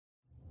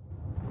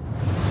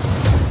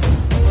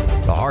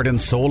heart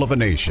and soul of a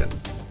nation,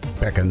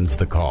 beckons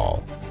the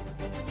call.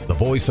 The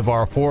voice of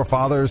our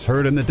forefathers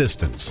heard in the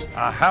distance.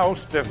 A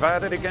house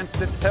divided against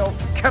itself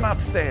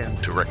cannot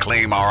stand. To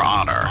reclaim our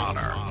honor,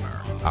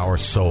 our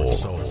soul.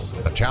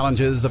 The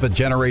challenges of a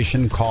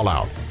generation call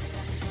out.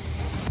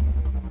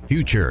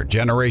 Future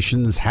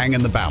generations hang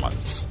in the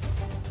balance.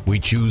 We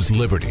choose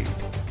liberty.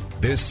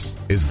 This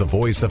is the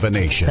voice of a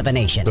nation. Of a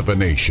nation. Of a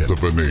nation.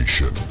 Of a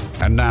nation.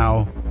 And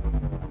now,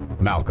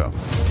 Malcolm.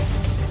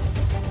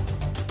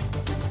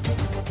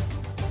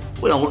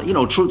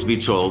 Well, truth be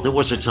told, there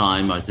was a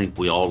time I think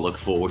we all look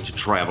forward to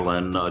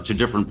traveling to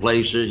different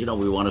places.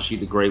 We want to see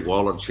the Great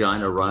Wall of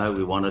China, right?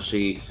 We want to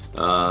see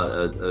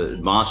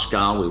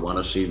Moscow. We want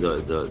to see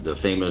the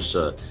famous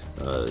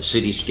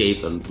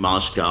cityscape in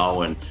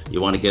Moscow. And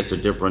you want to get to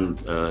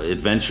different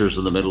adventures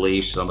in the Middle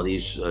East, some of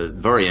these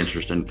very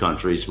interesting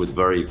countries with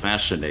very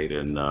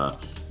fascinating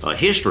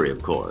history,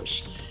 of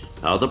course.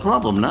 The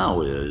problem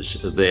now is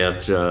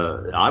that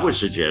I would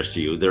suggest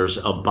to you there's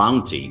a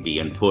bounty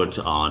being put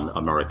on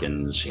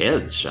Americans'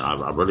 heads.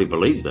 I really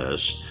believe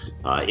this.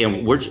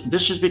 And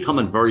this is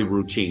becoming very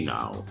routine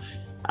now.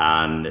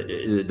 And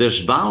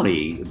this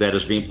bounty that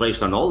is being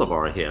placed on all of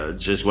our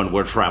heads is when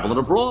we're traveling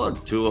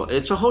abroad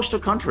it's a host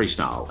of countries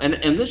now. And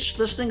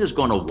this thing is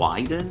going to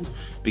widen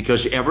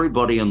because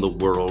everybody in the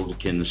world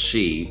can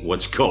see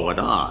what's going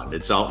on.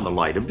 It's out in the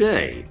light of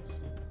day.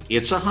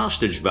 It's a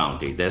hostage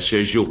bounty that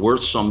says you're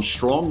worth some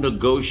strong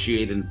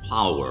negotiating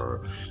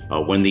power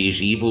when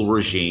these evil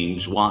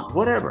regimes want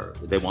whatever.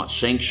 They want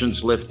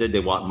sanctions lifted,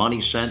 they want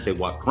money sent, they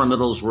want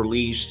criminals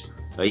released,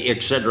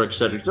 et cetera, et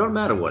cetera. It doesn't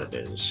matter what it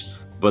is.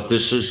 But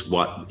this is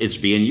what it's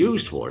being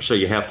used for. So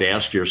you have to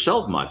ask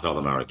yourself, my fellow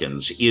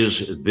Americans,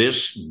 is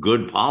this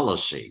good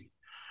policy?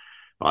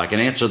 I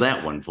can answer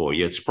that one for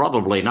you. It's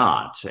probably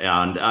not.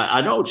 And I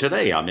know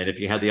today,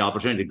 if you had the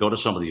opportunity to go to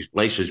some of these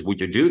places,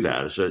 would you do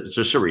that? It's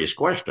a serious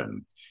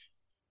question.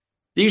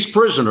 These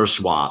prisoner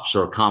swaps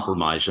are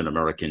compromising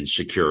American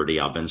security.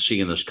 I've been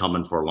seeing this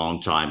coming for a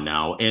long time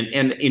now.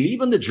 And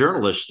even the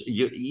journalist,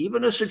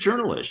 even as a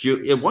journalist,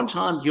 at one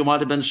time you might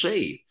have been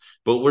safe.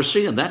 But we're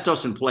seeing that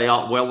doesn't play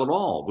out well at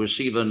all. We're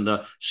seeing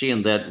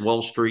that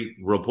Wall Street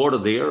reporter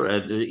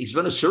there. He's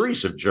been a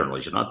series of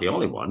journalists. He's not the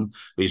only one.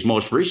 His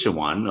most recent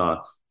one,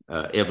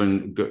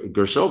 Evan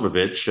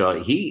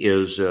Gersovich, he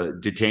is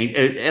detained,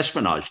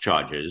 espionage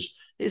charges.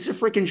 He's a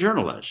freaking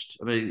journalist.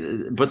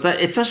 But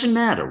it doesn't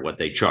matter what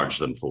they charge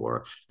them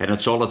for. And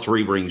it's all a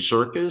three-ring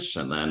circus.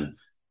 And then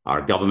our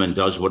government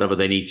does whatever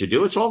they need to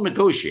do. It's all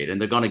negotiated. And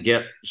they're going to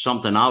get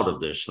something out of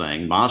this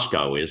thing.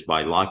 Moscow is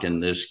by locking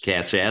this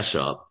cat's ass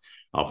up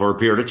for a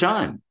period of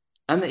time.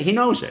 And he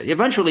knows it.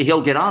 Eventually,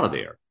 he'll get out of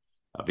there.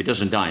 If he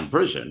doesn't die in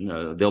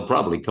prison, they'll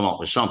probably come up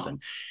with something.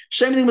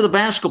 Same thing with a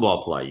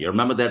basketball player. You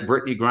remember that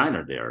Brittany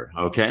Griner there,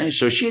 okay?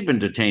 So she had been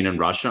detained in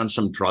Russia on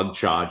some drug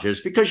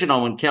charges because,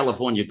 in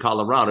California,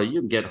 Colorado,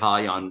 you can get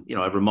high on,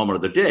 every moment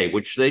of the day,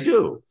 which they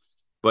do.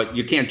 But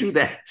you can't do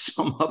that in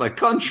some other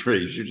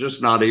countries. You're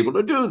just not able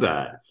to do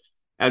that.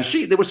 And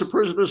there was a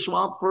prisoner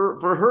swap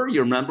for her,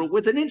 you remember,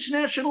 with an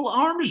international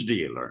arms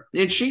dealer.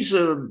 And she's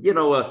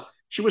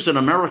she was an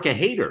America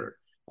hater,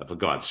 for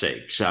God's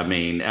sakes.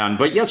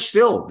 But yet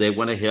still, they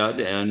went ahead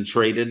and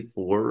traded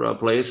for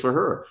players for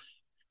her.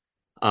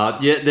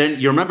 Then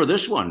you remember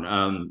this one,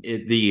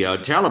 the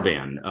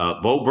Taliban,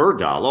 Bo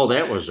Bergdahl. Oh,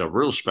 that was a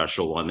real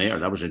special one there.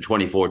 That was in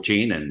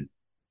 2014. And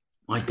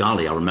my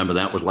golly, I remember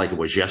that was like it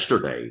was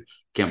yesterday.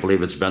 Can't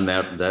believe it's been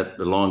that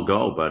long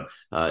ago. But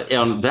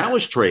and that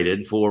was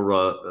traded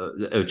for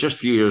just a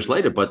few years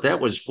later. But that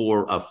was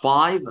for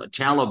 5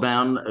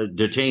 Taliban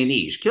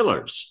detainees,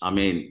 killers.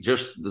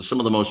 Just some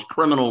of the most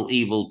criminal,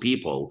 evil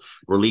people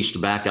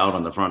released back out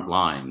on the front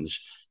lines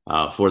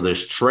for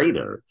this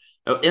traitor.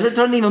 And it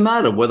doesn't even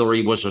matter whether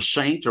he was a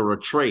saint or a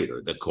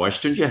traitor. The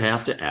question you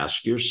have to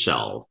ask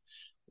yourself,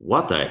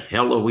 what the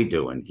hell are we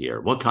doing here?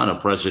 What kind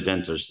of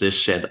president does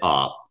this set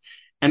up?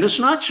 And it's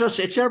not just,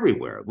 it's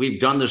everywhere. We've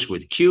done this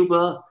with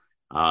Cuba,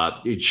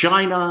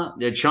 China.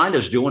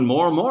 China's doing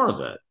more and more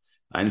of it.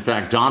 In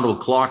fact,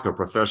 Donald Clark, a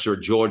professor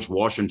at George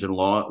Washington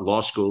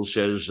Law School,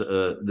 says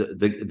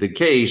the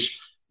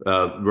case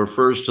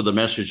refers to the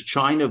message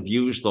China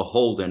views the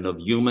holding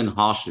of human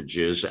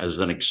hostages as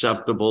an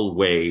acceptable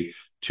way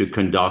to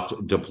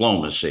conduct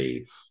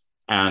diplomacy.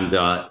 And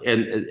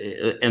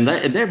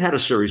they've had a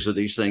series of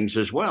these things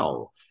as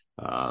well.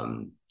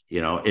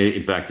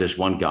 In fact, this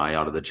one guy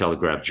out of the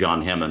Telegraph,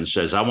 John Hemmons,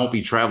 says, I won't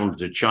be traveling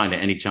to China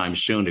anytime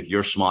soon. If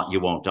you're smart, you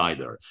won't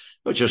either.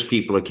 But just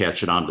people are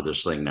catching on to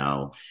this thing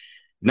now.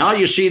 Now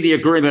you see the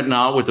agreement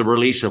now with the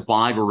release of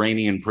 5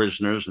 Iranian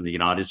prisoners in the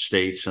United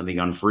States and the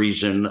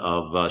unfreezing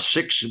of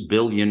 $6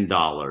 billion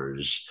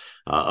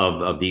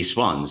of these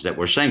funds that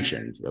were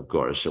sanctioned, of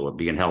course, so were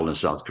being held in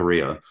South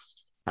Korea.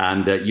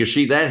 And you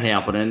see that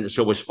happening.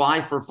 So it was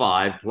 5 for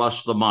 5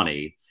 plus the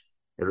money.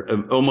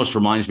 It almost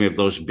reminds me of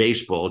those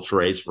baseball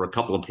trades for a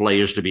couple of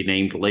players to be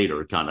named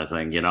later kind of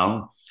thing,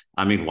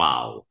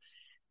 wow.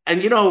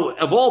 And,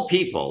 of all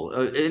people,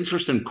 an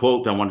interesting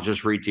quote I want to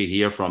just read to you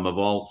here from, of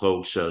all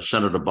folks,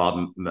 Senator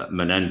Bob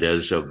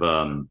Menendez of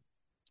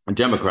a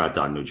Democrat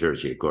down in New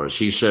Jersey, of course.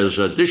 He says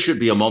this should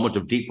be a moment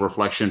of deep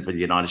reflection for the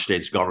United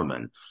States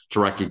government to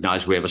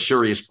recognize we have a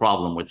serious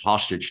problem with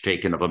hostage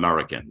taking of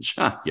Americans.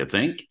 You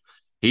think?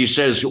 He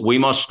says we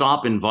must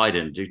stop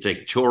inviting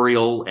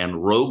dictatorial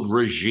and rogue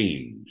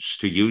regimes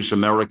to use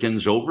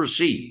Americans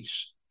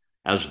overseas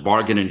as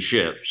bargaining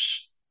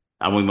chips.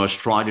 And we must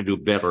try to do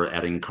better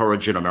at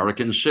encouraging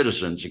American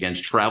citizens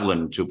against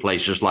traveling to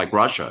places like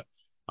Russia,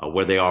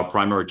 where they are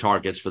primary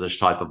targets for this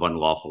type of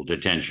unlawful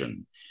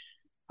detention.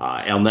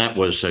 And that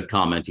was a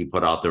comment he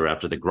put out there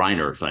after the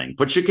Griner thing.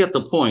 But you get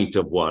the point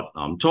of what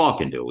I'm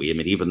talking to. I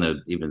mean,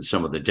 even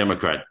some of the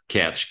Democrat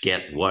cats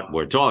get what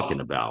we're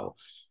talking about.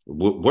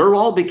 We're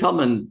all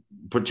becoming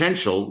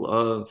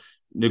potential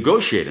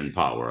negotiating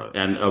power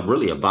and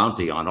really a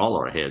bounty on all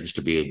our heads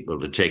to be able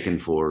to taken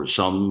for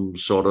some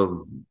sort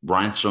of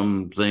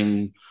ransom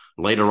thing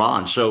later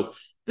on. So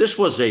this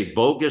was a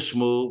bogus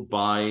move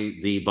by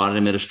the Biden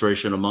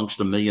administration amongst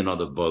a million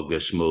other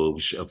bogus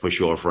moves, for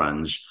sure,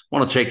 friends. I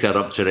want to take that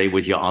up today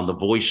with you on the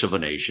Voice of a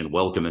Nation.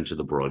 Welcome into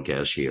the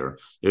broadcast here.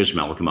 There's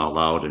Malcolm Out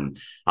Loud. And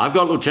I've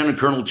got Lieutenant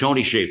Colonel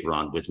Tony Shaffer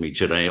on with me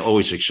today.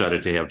 Always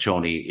excited to have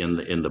Tony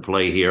in the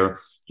play here.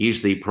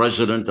 He's the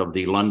president of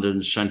the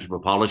London Center for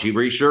Policy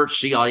Research,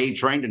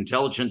 CIA-trained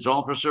intelligence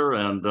officer,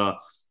 and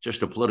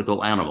just a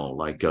political animal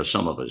like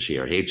some of us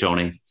here. Hey,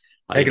 Tony.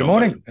 Hey, good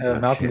morning,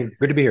 Malcolm.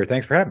 Good to be here.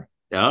 Thanks for having me.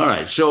 All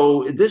right.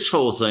 So this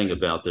whole thing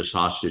about this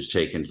hostage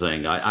taking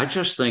thing, I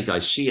just think I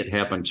see it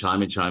happen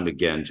time and time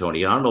again,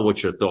 Tony. I don't know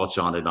what your thoughts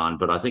on it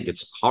but I think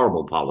it's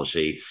horrible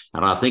policy.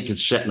 And I think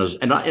it's setting us,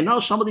 and I know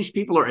some of these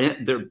people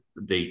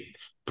they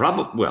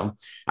probably, well,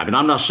 I mean,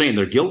 I'm not saying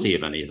they're guilty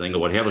of anything or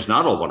whatever. It's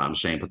not all what I'm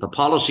saying, but the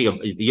policy of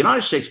the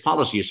United States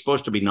policy is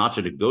supposed to be not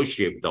to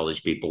negotiate with all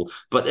these people,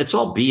 but it's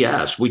all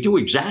BS. We do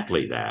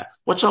exactly that.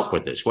 What's up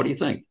with this? What do you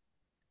think?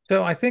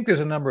 So I think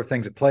there's a number of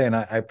things at play, and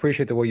I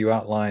appreciate the way you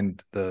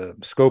outlined the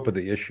scope of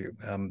the issue.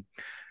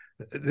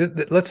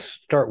 Let's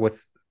start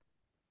with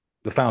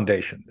the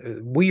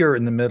foundation. We are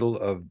in the middle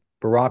of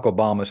Barack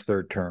Obama's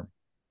third term.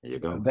 There you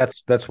go.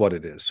 That's what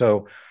it is.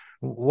 So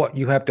what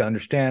you have to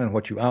understand and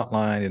what you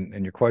outline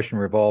and your question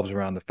revolves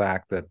around the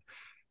fact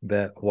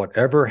that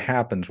whatever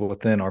happens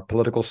within our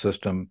political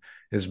system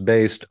is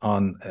based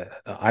on,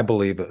 I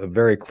believe, a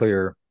very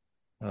clear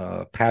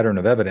pattern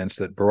of evidence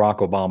that Barack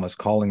Obama is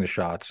calling the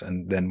shots,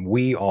 and then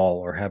we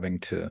all are having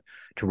to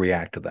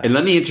react to that. And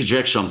let me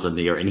interject something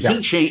there. And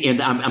he changed,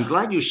 and I'm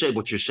glad you said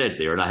what you said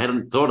there, and I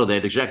hadn't thought of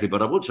that exactly,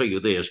 but I will tell you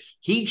this: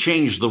 he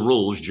changed the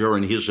rules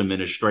during his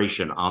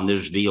administration on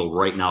this deal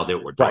right now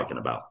that we're talking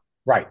about.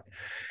 Right,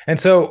 and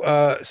so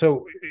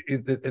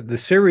the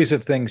series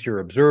of things you're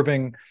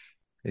observing.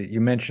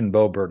 You mentioned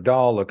Bo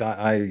Bergdahl. Look,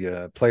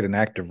 I played an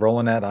active role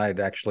in that. I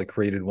had actually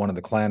created one of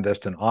the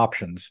clandestine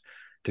options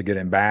to get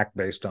him back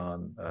based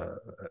on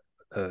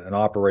an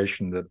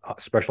operation that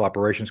Special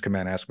Operations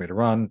Command asked me to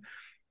run.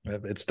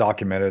 It's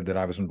documented that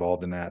I was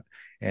involved in that.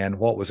 And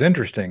what was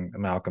interesting,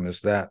 Malcolm,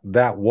 is that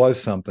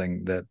was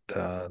something that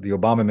the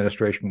Obama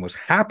administration was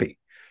happy,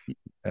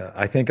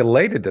 I think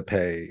elated to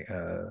pay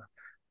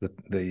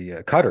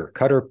the Qatar.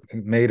 Qatar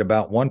made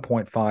about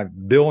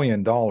 $1.5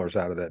 billion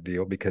out of that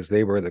deal because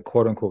they were the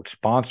quote unquote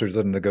sponsors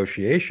of the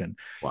negotiation.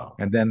 Wow.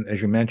 And then,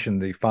 as you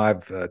mentioned, the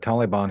 5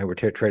 Taliban who were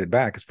traded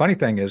back. The funny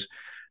thing is,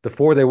 the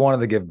 4 they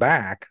wanted to give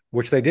back,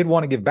 which they did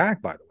want to give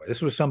back, by the way,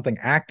 this was something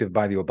active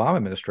by the Obama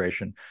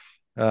administration.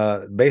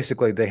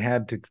 Basically, they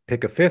had to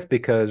pick a 5th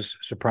because,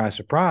 surprise,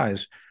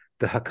 surprise,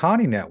 the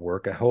Haqqani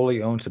network, a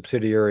wholly owned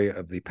subsidiary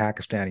of the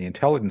Pakistani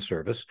intelligence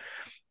service,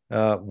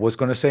 was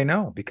going to say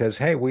no because,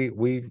 hey, we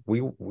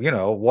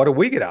what do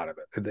we get out of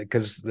it?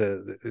 Because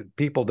the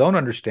people don't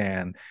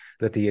understand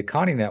that the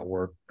Haqqani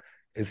network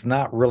is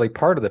not really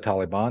part of the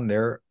Taliban.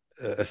 They're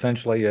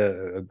essentially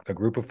a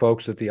group of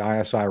folks that the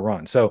ISI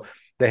run. So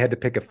they had to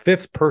pick a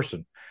 5th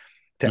person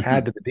to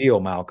add to the deal,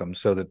 Malcolm,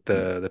 so that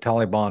the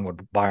Taliban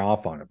would buy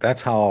off on it.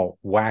 That's how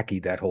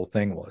wacky that whole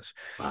thing was.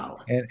 Wow.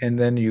 And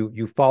then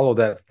you follow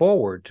that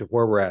forward to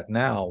where we're at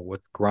now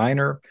with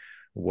Griner,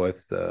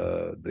 with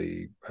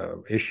the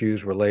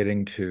issues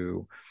relating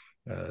to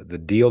the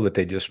deal that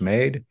they just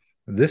made.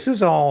 This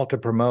is all to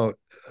promote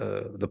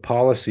the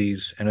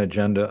policies and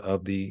agenda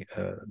of the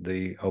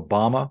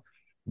Obama,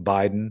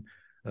 Biden,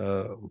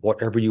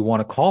 whatever you want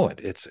to call it.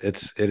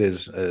 It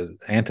is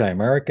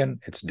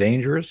anti-American. It's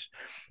dangerous.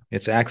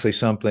 It's actually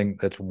something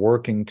that's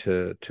working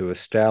to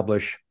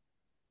establish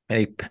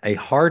a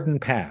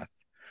hardened path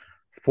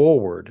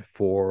forward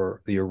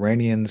for the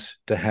Iranians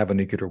to have a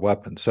nuclear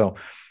weapon. So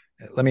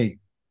let me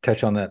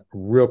touch on that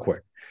real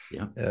quick.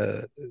 Yeah.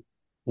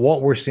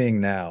 What we're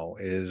seeing now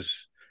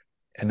is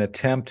an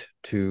attempt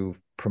to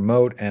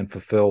promote and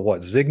fulfill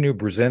what Zbigniew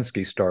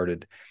Brzezinski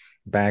started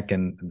back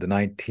in the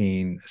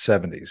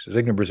 1970s.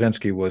 Zbigniew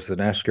Brzezinski was the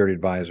national security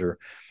advisor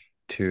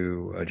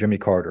to Jimmy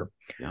Carter.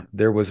 Yeah.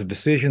 There was a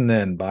decision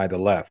then by the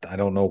left, I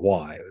don't know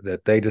why,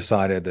 that they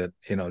decided that,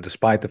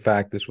 despite the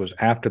fact this was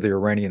after the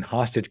Iranian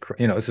hostage,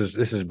 this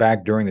is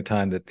back during the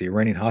time that the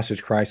Iranian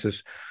hostage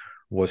crisis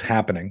was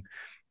happening,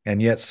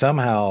 and yet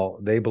somehow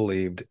they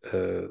believed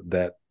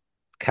that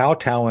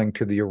kowtowing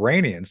to the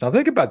Iranians. Now,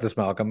 think about this,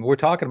 Malcolm. We're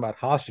talking about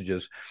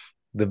hostages.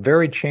 The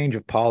very change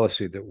of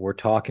policy that we're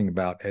talking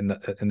about in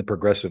the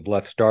progressive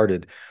left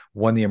started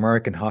when the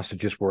American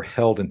hostages were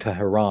held in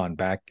Tehran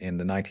back in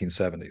the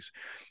 1970s.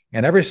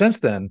 And ever since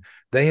then,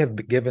 they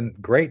have given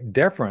great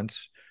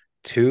deference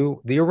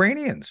to the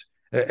Iranians.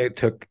 It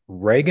took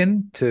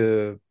Reagan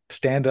to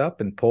stand up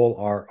and pull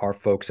our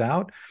folks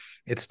out.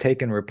 It's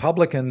taken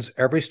Republicans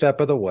every step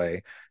of the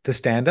way to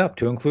stand up,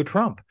 to include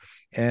Trump.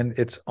 And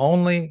it's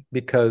only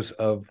because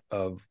of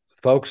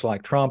folks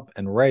like Trump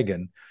and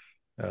Reagan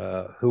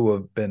who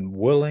have been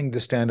willing to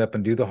stand up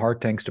and do the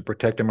hard things to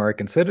protect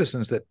American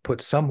citizens that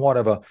put somewhat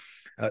of a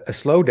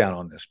slowdown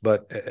on this.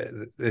 But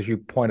as you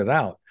pointed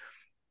out,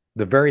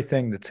 the very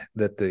thing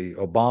that the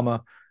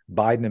Obama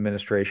Biden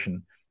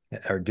administration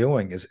are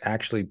doing is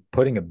actually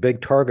putting a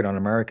big target on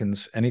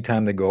Americans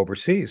anytime they go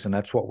overseas, and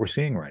that's what we're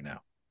seeing right now.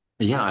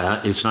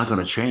 Yeah, it's not going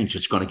to change.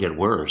 It's going to get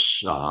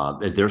worse. I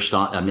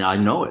mean, I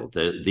know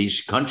it.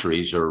 These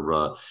countries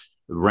are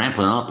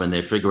ramping up, and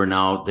they're figuring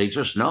out. They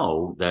just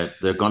know that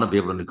they're going to be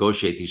able to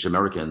negotiate these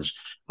Americans.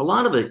 A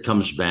lot of it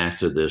comes back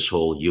to this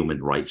whole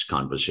human rights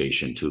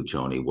conversation too,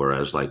 Tony.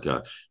 Whereas,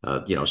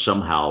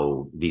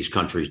 somehow these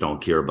countries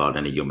don't care about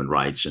any human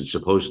rights, and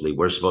supposedly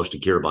we're supposed to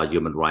care about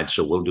human rights,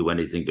 so we'll do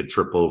anything to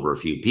trip over a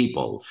few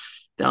people.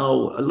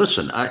 Now,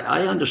 listen,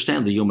 I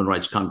understand the human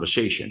rights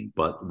conversation,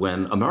 but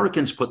when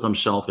Americans put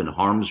themselves in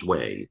harm's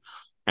way,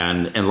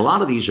 and a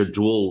lot of these are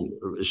dual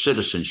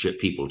citizenship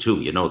people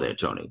too, you know that,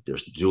 Tony.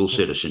 There's dual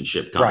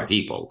citizenship kind of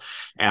people,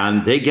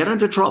 and they get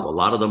into trouble. A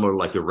lot of them are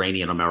like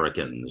Iranian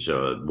Americans,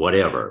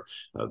 whatever,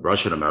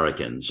 Russian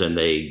Americans, and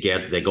they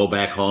go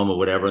back home or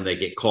whatever, and they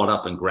get caught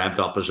up and grabbed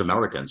up as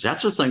Americans.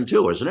 That's a thing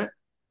too, isn't it?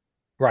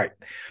 Right.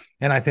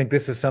 And I think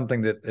this is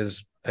something that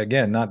is,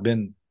 again, not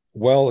been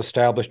well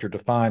established or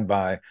defined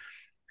by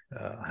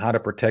how to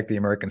protect the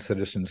American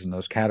citizens in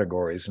those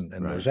categories and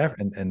those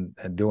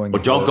and doing.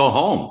 But don't go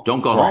home.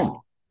 Don't go home.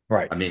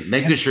 Right. I mean,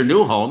 make this your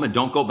new home and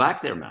don't go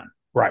back there, man.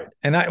 Right.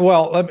 And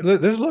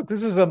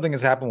this is something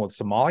that's happened with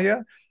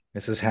Somalia.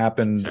 This has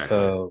happened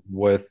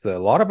with a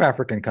lot of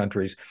African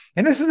countries.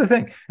 And this is the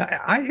thing.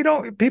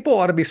 People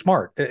ought to be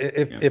smart.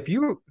 If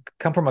you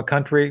come from a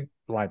country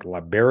like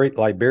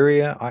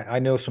Liberia, I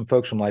know some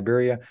folks from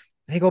Liberia.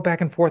 They go back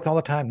and forth all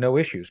the time, no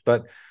issues.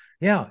 But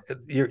yeah,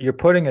 you're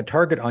putting a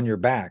target on your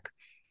back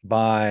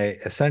by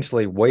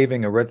essentially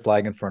waving a red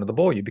flag in front of the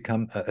bull. You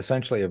become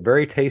essentially a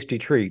very tasty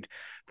treat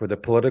for the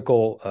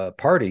political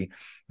party,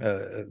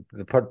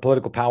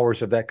 political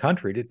powers of that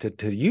country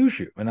to use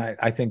you. And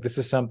I think this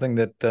is something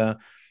that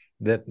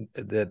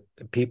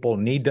people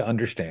need to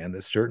understand,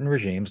 that certain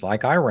regimes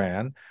like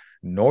Iran,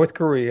 North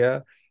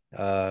Korea,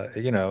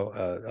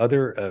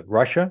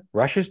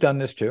 Russia's done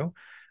this too.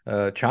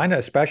 China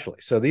especially.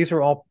 So these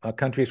are all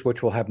countries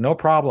which will have no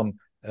problem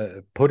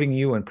putting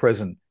you in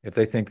prison if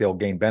they think they'll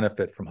gain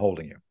benefit from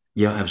holding you.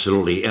 Yeah,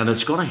 absolutely. And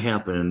it's going to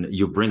happen.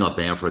 You bring up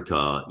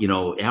Africa.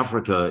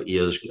 Africa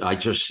is, I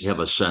just have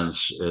a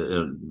sense,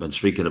 been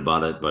speaking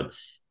about it, but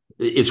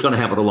it's going to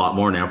happen a lot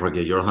more in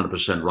Africa. You're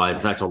 100% right.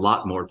 In fact, a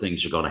lot more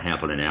things are going to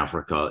happen in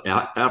Africa.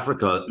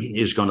 Africa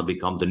is going to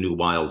become the new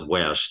Wild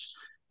West.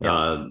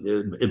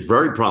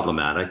 Very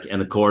problematic.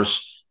 And of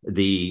course,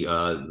 the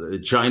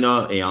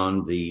China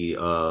and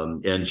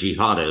and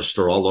jihadists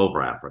are all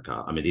over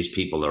Africa. I mean, these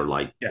people are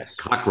like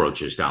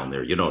cockroaches down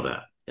there. You know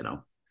that,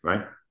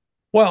 right?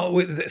 Well,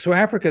 so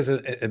Africa is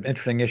an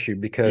interesting issue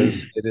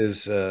because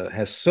it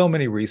has so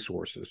many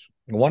resources.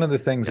 One of the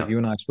things that you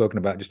and I have spoken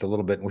about just a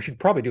little bit, and we should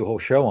probably do a whole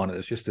show on it,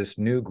 is just this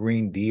new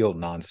Green Deal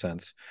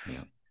nonsense.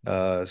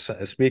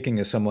 Speaking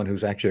as someone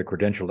who's actually a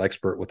credentialed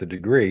expert with a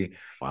degree,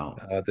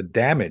 the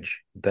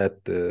damage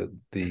that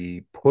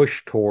the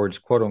push towards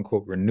quote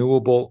unquote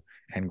renewable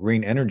and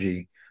green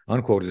energy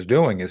unquote is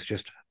doing is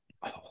just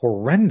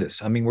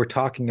horrendous. I mean, we're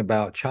talking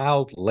about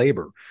child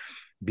labor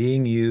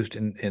being used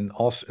in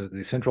also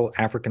the Central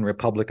African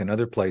Republic and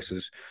other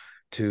places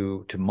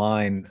to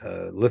mine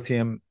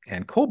lithium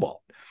and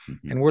cobalt.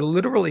 And we're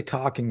literally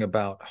talking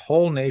about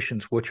whole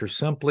nations which are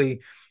simply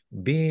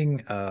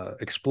being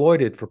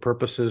exploited for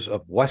purposes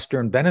of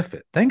Western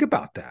benefit. Think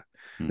about that.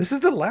 This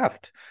is the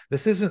left.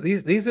 This isn't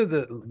these are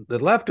the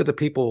left are the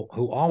people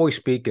who always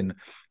speak in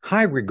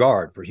high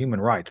regard for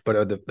human rights, but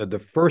are the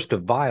first to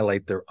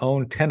violate their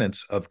own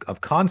tenets of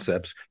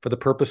concepts for the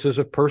purposes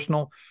of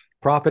personal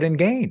profit and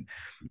gain.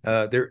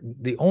 They're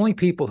the only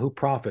people who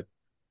profit,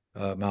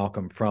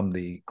 Malcolm, from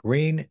the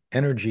green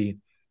energy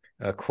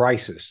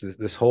crisis,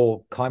 this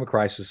whole climate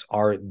crisis,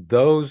 are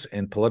those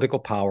in political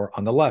power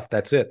on the left.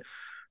 That's it.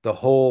 The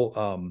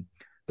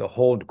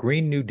whole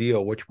Green New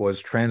Deal, which was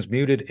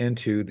transmuted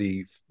into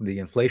the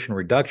Inflation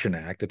Reduction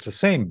Act, it's the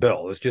same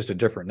bill, it's just a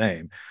different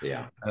name.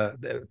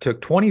 Took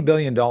 $20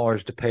 billion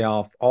to pay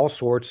off all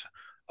sorts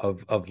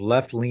of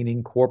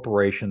left-leaning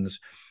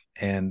corporations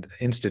and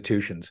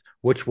institutions,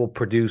 which will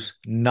produce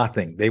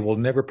nothing. They will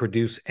never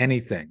produce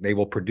anything. They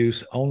will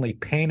produce only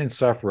pain and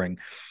suffering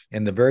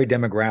in the very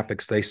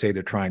demographics they say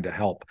they're trying to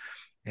help.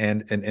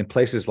 And in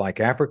places like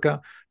Africa,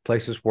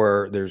 places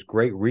where there's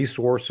great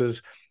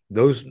resources,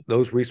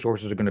 those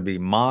resources are going to be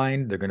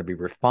mined, they're going to be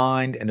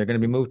refined, and they're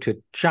going to be moved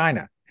to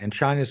China. And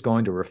China is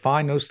going to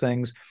refine those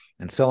things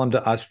and sell them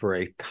to us for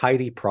a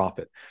tidy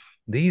profit.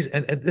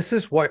 And this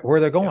is where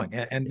they're going.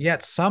 And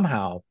yet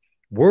somehow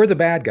we're the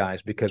bad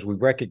guys because we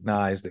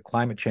recognize that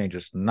climate change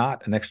is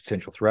not an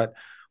existential threat.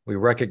 We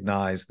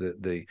recognize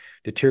the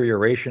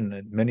deterioration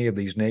in many of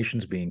these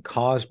nations being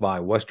caused by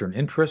Western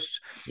interests,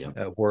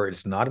 where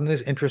it's not in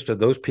the interest of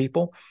those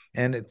people.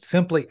 And it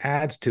simply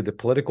adds to the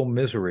political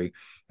misery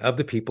of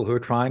the people who are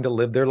trying to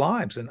live their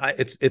lives. And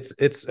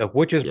it's a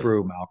witch's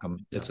brew,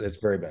 Malcolm. It's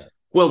very bad.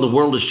 Well, the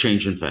world is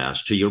changing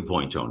fast. To your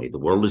point, Tony, the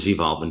world is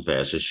evolving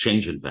fast. It's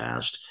changing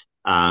fast.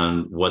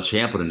 And what's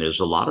happening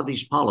is a lot of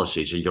these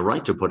policies, and you're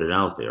right to put it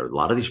out there, a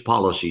lot of these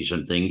policies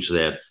and things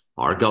that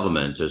our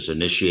government is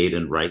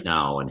initiating right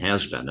now and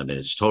has been, I mean,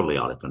 it's totally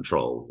out of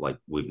control, like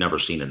we've never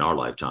seen in our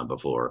lifetime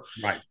before.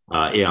 Right.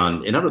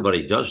 And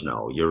everybody does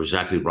know, you're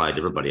exactly right.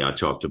 Everybody I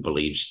talk to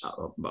believes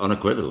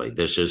unequivocally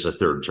this is a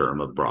third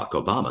term of Barack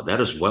Obama.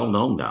 That is well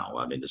known now.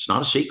 I mean, it's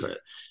not a secret.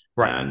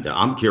 Right. And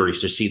I'm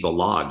curious to see the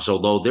logs,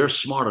 although they're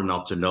smart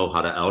enough to know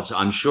how to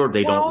I'm sure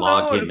they don't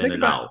log him in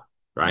and out.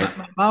 Right,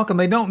 Malcolm.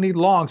 They don't need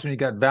logs when you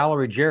got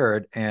Valerie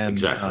Jarrett and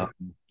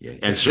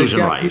and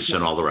Susan Rice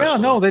and all the rest. Yeah,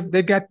 no,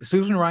 they've got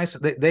Susan Rice.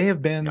 They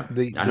have been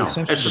I know.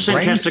 It's the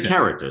same cast of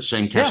characters.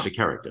 Same cast of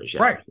characters.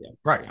 Yeah. Right.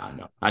 Right.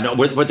 Yeah, I know.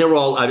 But they're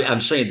all. I'm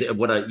saying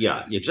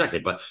exactly.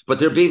 But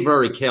they're being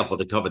very careful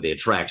to cover their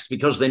tracks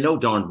because they know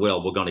darn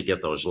well we're going to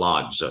get those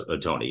logs,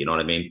 Tony. You know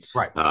what I mean?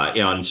 Right.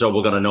 And so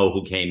we're going to know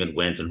who came and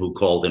went and who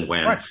called and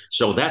when. Right.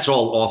 So that's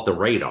all off the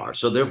radar.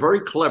 So they're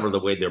very clever the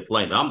way they're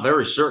playing. I'm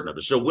very certain of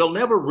it. So we'll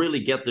never really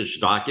get this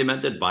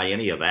documented by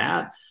any of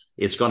that.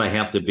 It's going to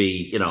have to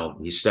be,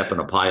 he's stepping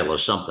a pile or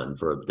something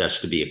for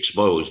that's to be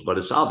exposed. But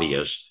it's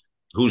obvious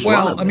who's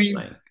running this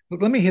thing.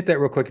 Let me hit that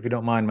real quick if you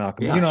don't mind,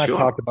 Malcolm. Yeah, I've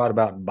talked about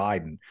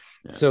Biden.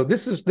 Yeah. So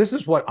this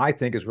is what I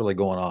think is really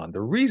going on.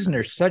 The reason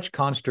there's such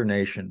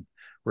consternation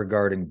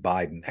regarding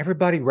Biden,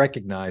 everybody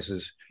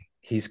recognizes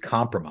he's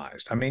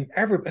compromised. I mean,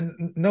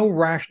 no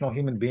rational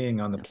human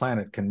being on the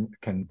planet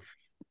can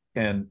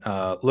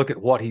look at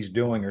what he's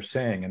doing or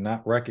saying and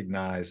not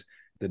recognize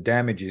the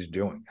damage he's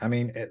doing. I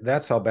mean,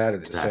 that's how bad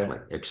it is.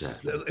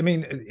 Exactly. I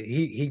mean,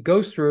 he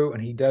goes through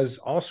and he does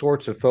all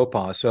sorts of faux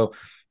pas. So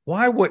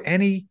why would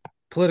any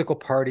political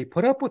party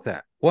put up with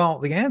that? Well,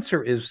 the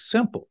answer is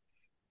simple.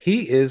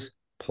 He is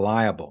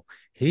pliable.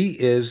 He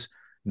is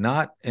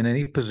not in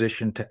any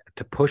position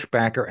to push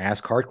back or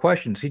ask hard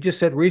questions. He just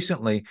said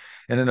recently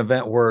in an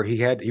event where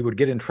he would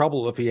get in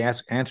trouble if he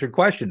answered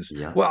questions.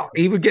 Yeah. Well,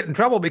 he would get in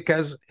trouble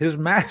because his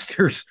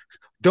masters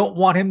don't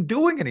want him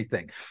doing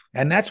anything.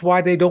 And that's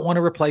why they don't want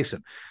to replace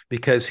him,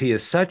 because he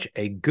is such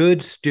a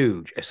good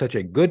stooge, such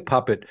a good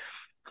puppet.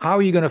 How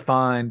are you going to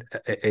find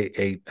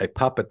a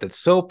puppet that's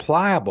so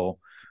pliable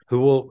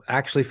who will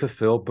actually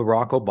fulfill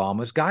Barack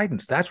Obama's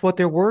guidance? That's what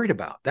they're worried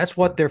about. That's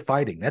what they're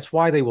fighting. That's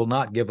why they will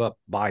not give up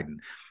Biden.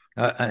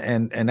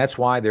 And that's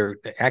why they're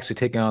actually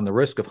taking on the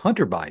risk of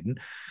Hunter Biden,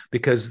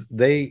 because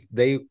they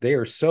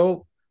are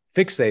so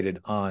fixated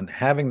on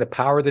having the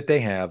power that they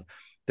have.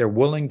 They're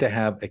willing to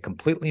have a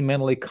completely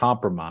mentally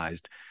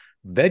compromised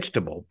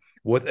vegetable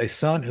with a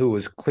son who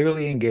is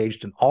clearly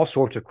engaged in all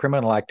sorts of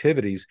criminal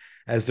activities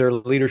as their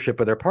leadership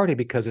of their party,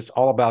 because it's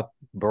all about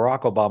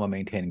Barack Obama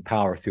maintaining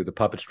power through the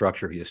puppet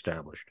structure he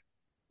established.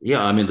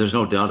 Yeah, I mean, there's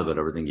no doubt about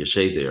everything you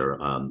say there.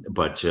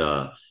 But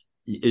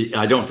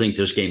I don't think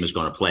this game is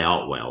going to play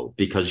out well,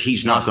 because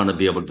he's not going to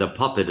be able. The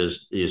puppet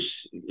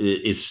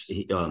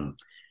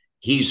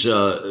he's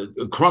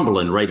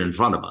crumbling right in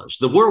front of us.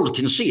 The world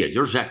can see it.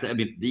 You're exactly. I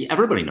mean,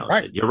 everybody knows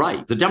it. You're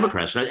right. The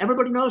Democrats,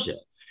 everybody knows it.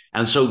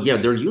 And so,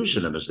 they're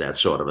using him as that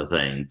sort of a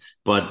thing.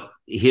 But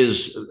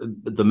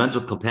the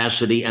mental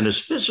capacity and his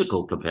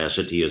physical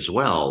capacity as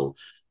well.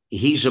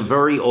 He's a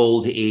very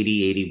old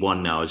 80,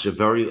 81 now. It's a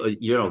very,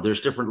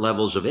 there's different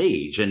levels of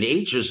age, and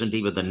age isn't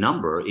even the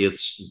number.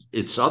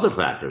 It's other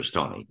factors,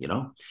 Tony,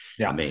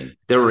 Yeah. I mean,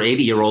 there are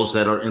 80-year-olds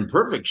that are in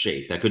perfect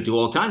shape that could do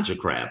all kinds of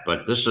crap,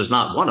 but this is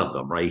not one of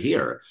them right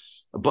here.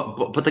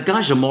 But the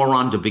guy's a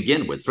moron to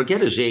begin with.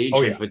 Forget his age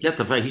and forget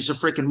the fact he's a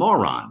freaking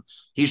moron.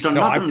 He's done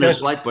nothing in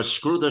his life but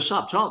screw this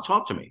up.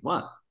 Talk to me.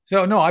 What?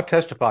 No, I've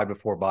testified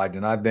before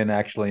Biden. I've been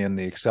actually in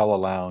the Excella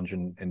Lounge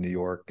in New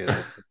York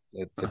at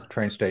the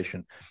train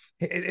station.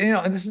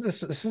 And this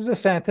is a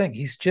sad thing.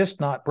 He's just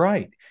not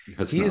bright.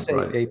 He is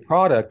a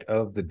product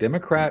of the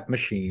Democrat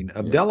machine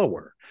of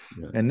Delaware.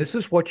 Yeah. And this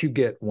is what you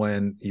get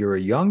when you're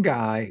a young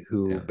guy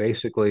who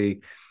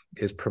basically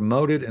is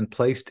promoted and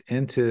placed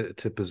into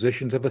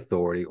positions of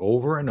authority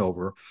over and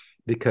over,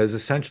 because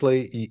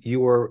essentially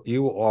you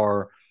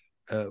are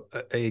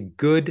a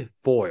good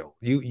foil.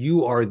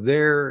 You are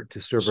there to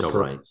serve a purpose.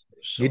 Right.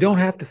 You don't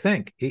have to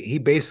think. He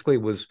basically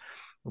was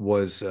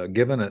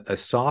given a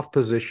soft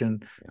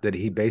position that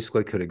he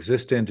basically could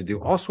exist in to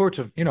do all sorts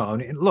of,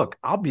 and look,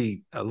 I'll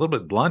be a little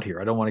bit blunt here.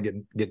 I don't want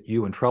to get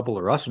you in trouble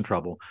or us in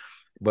trouble,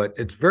 but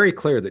it's very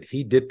clear that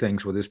he did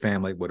things with his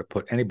family would have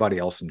put anybody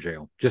else in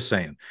jail. Just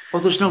saying. Oh,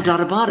 there's no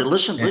doubt about it.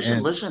 Listen.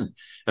 Yeah.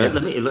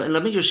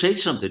 Let me just say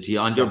something to you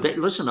on your.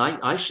 Listen,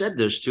 I said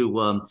this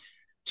to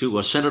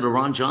Senator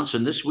Ron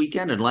Johnson this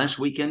weekend and last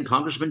weekend,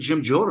 Congressman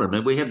Jim Jordan.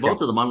 And we had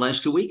both of them on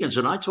last 2 weekends,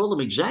 and I told them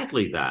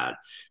exactly that.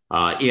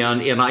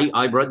 And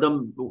I read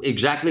them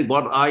exactly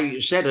what I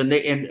said,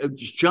 and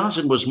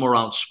Johnson was more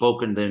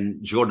outspoken than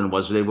Jordan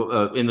was. They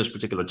were in this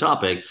particular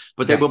topic,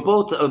 but they were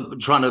both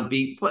trying to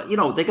be.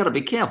 They got to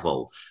be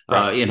careful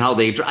in how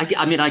they.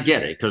 I mean, I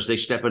get it because they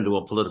step into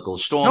a political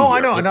storm. No,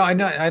 here. I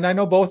know, and I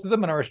know both of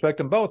them, and I respect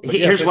them both. But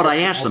here's what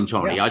I asked them,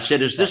 Tony. I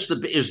said, "Is this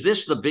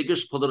the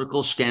biggest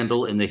political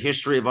scandal in the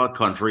history of our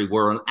country,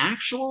 where an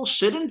actual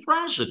sitting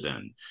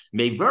president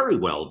may very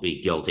well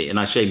be guilty?" And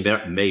I say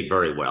may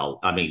very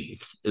well. I mean,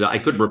 I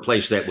could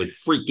replace that with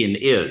freaking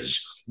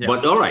is. Yeah.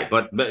 But all right,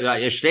 but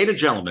a stated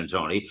gentleman,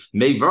 Tony,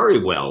 may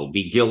very well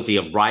be guilty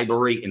of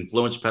bribery,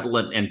 influence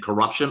peddling, and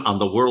corruption on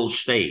the world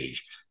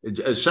stage.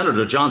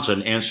 Senator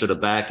Johnson answered it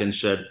back and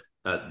said,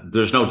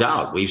 there's no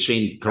doubt. We've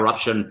seen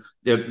corruption.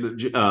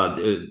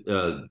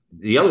 The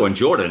other one,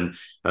 Jordan,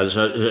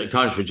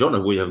 Congressman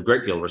Jordan, we have a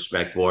great deal of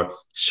respect for,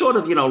 sort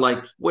of,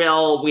 like,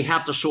 well, we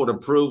have to sort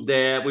of prove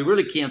that. We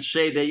really can't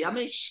say that. I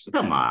mean,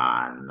 come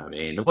on. I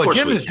mean, of course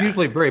Jim is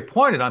usually very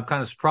pointed. I'm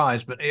kind of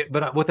surprised.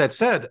 But with that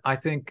said, I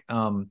think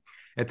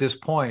at this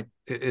point,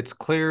 it's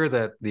clear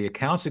that the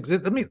accounts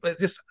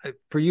exist.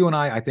 For you and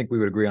I think we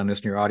would agree on this,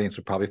 and your audience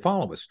would probably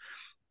follow us.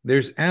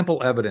 There's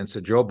ample evidence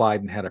that Joe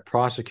Biden had a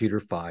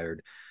prosecutor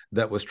fired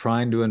that was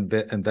trying to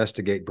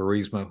investigate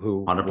Burisma,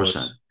 who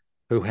 100%.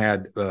 Who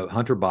had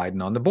Hunter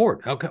Biden on the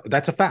board. Okay,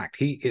 that's a fact.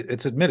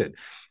 It's admitted.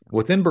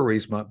 Within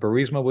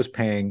Burisma was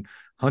paying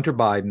Hunter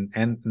Biden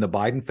and the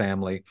Biden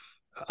family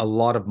a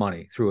lot of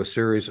money through a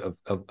series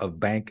of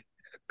bank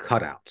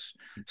cutouts.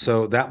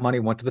 So that money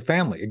went to the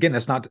family. Again,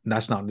 that's not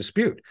in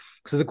dispute.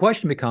 So the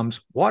question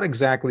becomes, what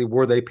exactly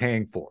were they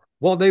paying for?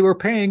 Well, they were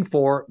paying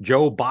for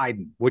Joe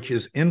Biden, which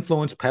is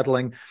influence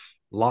peddling,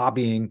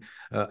 lobbying,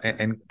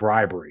 and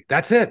bribery.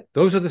 That's it.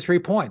 Those are the 3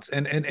 points.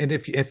 And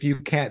if you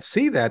can't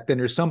see that, then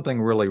there's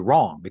something really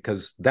wrong,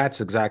 because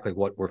that's exactly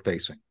what we're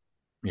facing.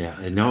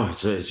 Yeah, no,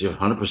 it's you're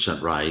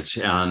 100% right.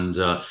 And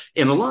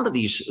in a lot of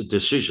these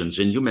decisions,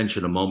 and you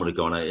mentioned a moment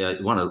ago, and I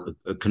want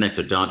to connect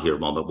a dot here a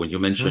moment when you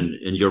mentioned,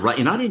 and you're right,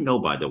 and I didn't know,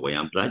 by the way,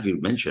 I'm glad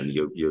you mentioned,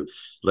 you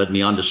led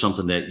me on to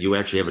something that you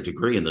actually have a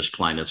degree in this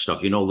climate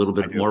stuff. You know a little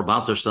bit more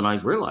about this than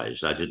I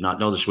realized. I did not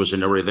know this was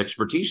an area of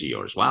expertise of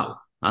yours. Wow.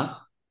 Huh?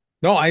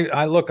 No, I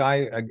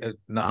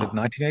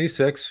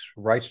 1986,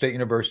 Wright State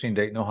University in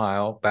Dayton,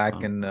 Ohio,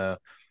 back in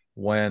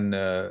when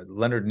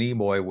Leonard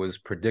Nimoy was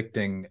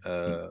predicting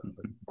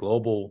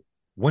global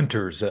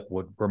winters that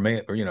would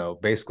remain,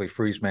 basically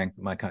freeze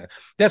mankind.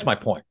 That's my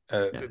point.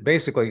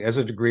 Basically, as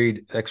a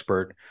degreed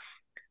expert,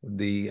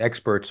 the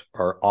experts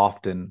are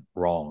often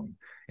wrong.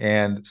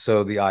 And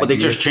so the idea, they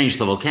just changed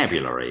the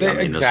vocabulary. I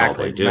mean, exactly, that's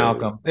all they do.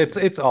 Malcolm.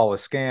 It's all a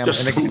scam.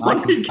 Just and again, a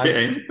money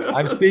game.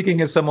 I'm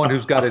speaking as someone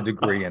who's got a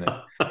degree in it.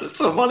 It's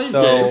a money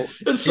game.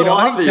 It's so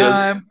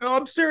obvious.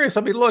 I'm serious.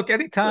 I mean, look,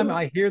 anytime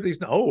I hear these,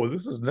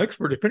 this is an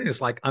expert opinion.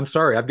 It's like, I'm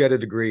sorry, I've got a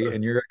degree,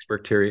 and your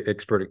expert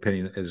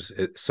opinion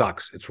it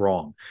sucks. It's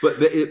wrong. But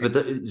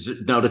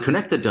now to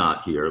connect the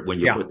dot here,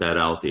 when you put that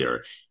out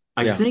there,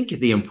 I think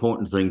the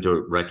important thing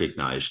to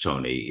recognize,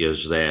 Tony,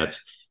 is that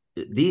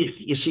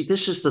you see,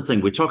 this is the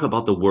thing. We talk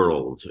about the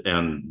world,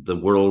 and the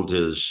world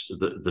is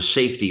the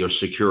safety or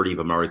security of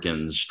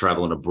Americans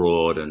traveling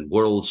abroad, and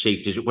world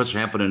safety, what's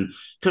happening,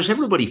 because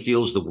everybody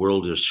feels the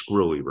world is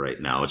screwy right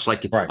now. It's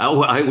like, I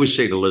always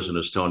say to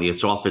listeners, Tony,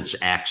 it's off its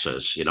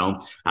axis,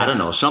 I don't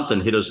know,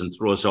 something hit us and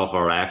threw us off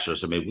our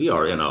axis. I mean, we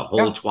are in a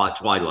whole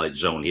twilight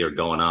zone here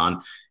going on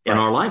in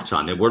our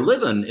lifetime. And we're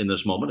living in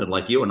this moment. And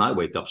like you and I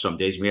wake up some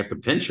days, and we have to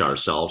pinch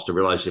ourselves to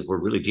realize if we're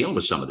really dealing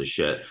with some of this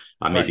shit.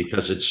 I mean,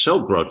 because it's so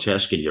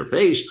grotesque in your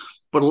face.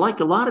 But like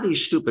a lot of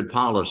these stupid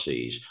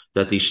policies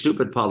that these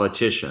stupid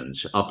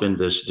politicians up in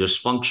this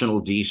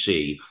dysfunctional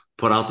DC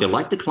put out there,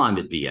 like the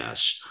climate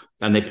BS,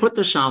 and they put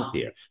this out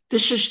there.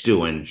 This is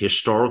doing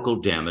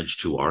historical damage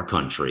to our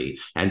country,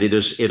 and it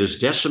is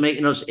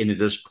decimating us, and it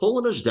is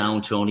pulling us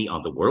down, Tony,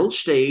 on the world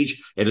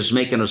stage. It is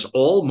making us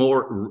all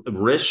more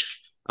risk.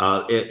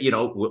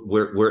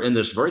 We're in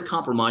this very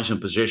compromising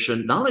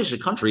position, not only as a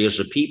country, as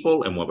a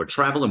people, and when we're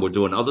traveling, we're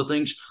doing other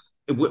things.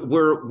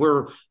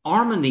 We're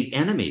arming the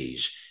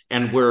enemies,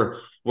 and we're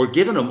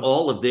giving them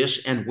all of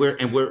this, and we're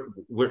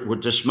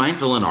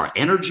dismantling our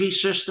energy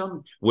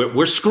system.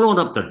 We're screwing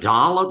up the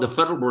dollar. The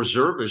Federal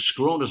Reserve is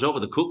screwing us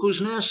over the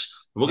cuckoo's nest.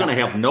 We're going to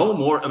have no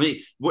more. I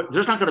mean,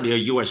 there's not going to be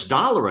a U.S.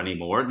 dollar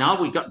anymore.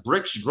 Now we've got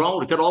BRICS grown.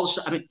 We've got all this.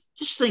 I mean,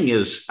 this thing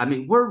is,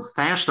 we're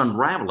fast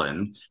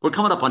unraveling. We're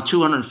coming up on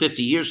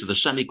 250 years of the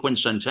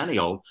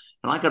semi-quincentennial.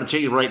 And I got to tell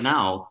you right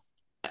now,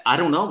 I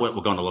don't know what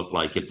we're going to look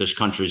like if this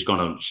country is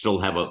going to still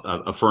have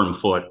a firm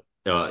foot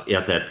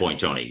at that point,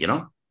 Tony,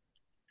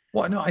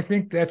 Well, no, I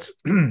think that's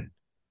the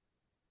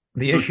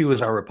issue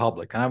is our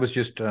republic. And I was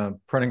just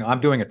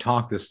I'm doing a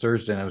talk this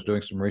Thursday, and I was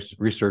doing some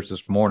research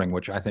this morning,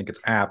 which I think it's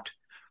apt.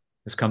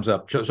 This comes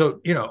up. So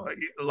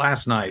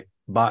last night,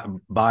 Joe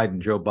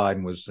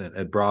Biden was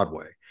at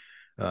Broadway.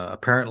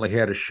 Apparently, he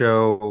had a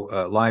show,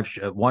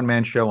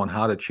 one-man show on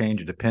how to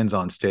change. It depends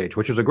on stage,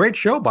 which was a great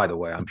show, by the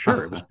way. I'm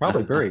sure it was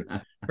probably very,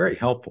 very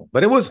helpful.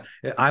 But it was.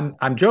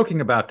 I'm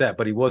joking about that,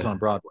 but he was on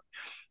Broadway.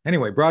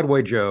 Anyway,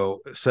 Broadway Joe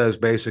says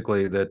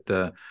basically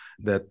that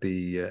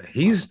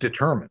he's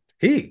determined.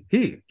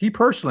 He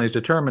personally is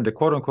determined to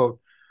quote unquote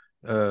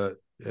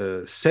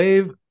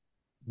save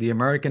the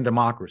American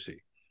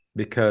democracy.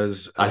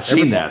 Because I've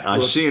seen that.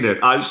 I've seen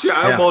it. I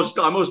almost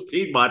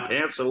peed my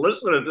pants and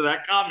listening to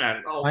that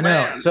comment. Oh, I know.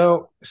 Man.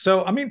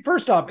 So I mean,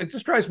 first off, it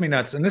just drives me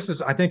nuts. And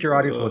I think your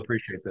audience will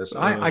appreciate this.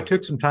 I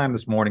took some time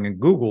this morning and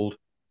Googled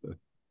the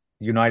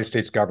United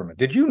States government.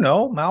 Did you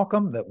know,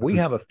 Malcolm, that we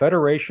have a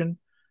federation,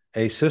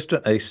 a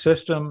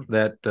system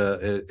that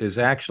is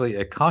actually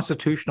a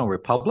constitutional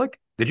republic?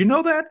 Did you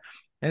know that?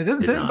 And it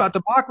doesn't say about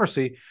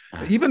democracy.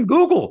 Even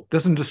Google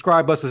doesn't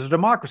describe us as a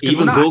democracy.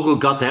 Even Google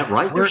got that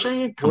right. You're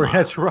saying?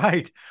 That's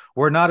right.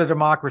 We're not a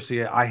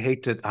democracy. I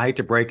hate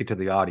to break it to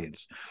the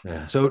audience.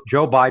 Yeah. So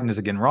Joe Biden is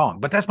again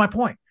wrong. But that's my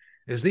point.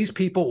 Is these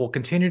people will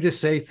continue to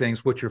say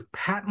things which are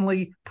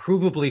patently,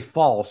 provably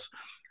false,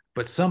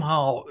 but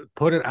somehow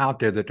put it out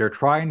there that they're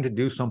trying to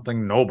do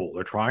something noble.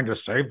 They're trying to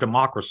save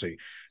democracy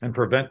and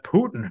prevent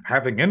Putin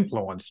having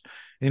influence in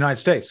the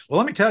United States. Well,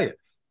 let me tell you.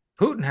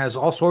 Putin has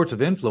all sorts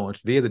of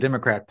influence via the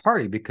Democrat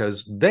Party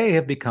because they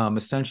have become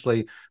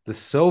essentially the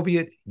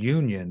Soviet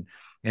Union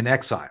in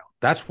exile.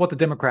 That's what the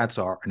Democrats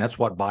are, and that's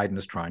what Biden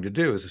is trying to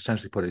do, is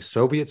essentially put a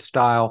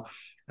Soviet-style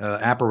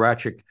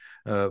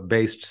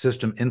apparatchik-based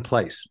system in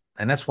place,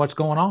 and that's what's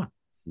going on.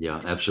 Yeah,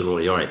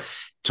 absolutely. All right.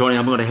 Tony,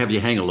 I'm going to have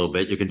you hang a little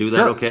bit. You can do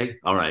that, okay?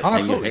 All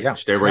right.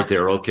 Stay right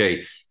there,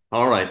 okay.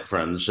 All right,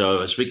 friends.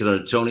 Speaking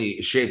of Tony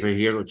Shaffer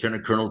here,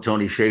 Lieutenant Colonel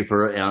Tony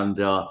Shaffer, and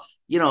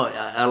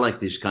I like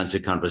these kinds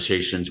of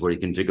conversations where you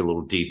can dig a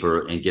little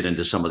deeper and get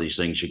into some of these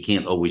things you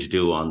can't always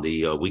do on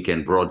the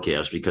weekend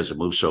broadcast because it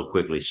moves so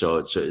quickly. So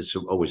it's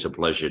always a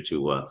pleasure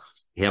to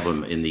have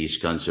them in these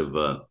kinds of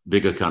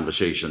bigger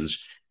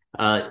conversations.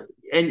 And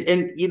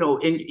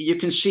you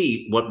can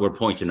see what we're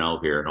pointing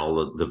out here and all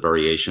of the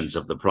variations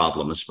of the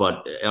problems.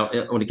 But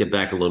I want to get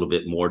back a little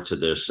bit more to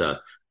this.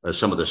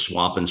 Some of the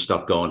swapping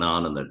stuff going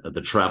on and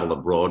the travel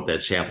abroad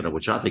that's happening,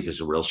 which I think is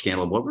a real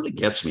scandal. What really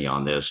gets me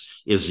on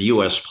this is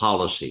U.S.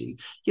 policy.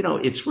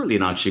 It's really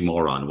an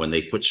oxymoron when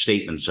they put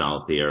statements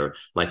out there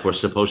like we're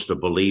supposed to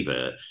believe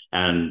it,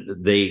 and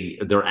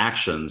their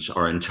actions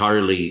are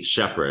entirely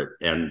separate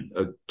and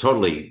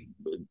totally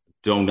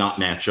do not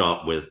match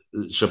up with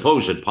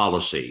supposed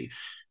policy.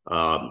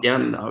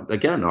 And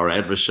again, our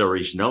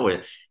adversaries know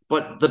it.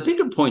 But the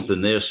bigger point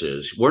than this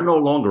is we're no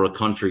longer a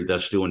country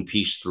that's doing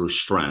peace through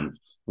strength.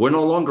 We're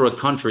no longer a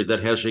country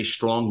that has a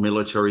strong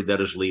military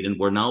that is leading.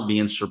 We're now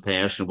being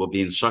surpassed and we're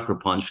being sucker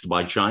punched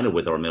by China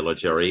with our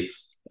military.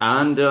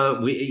 And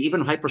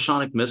even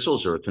hypersonic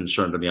missiles are a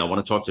concern to me. I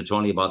want to talk to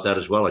Tony about that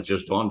as well. It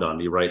just dawned on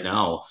me right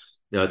now.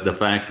 The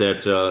fact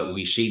that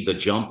we see the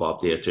jump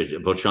up there to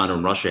what China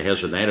and Russia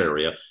has in that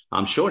area.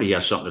 I'm sure he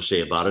has something to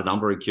say about it.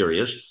 I'm very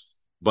curious.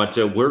 But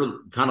we're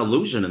kind of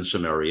losing in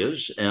some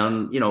areas.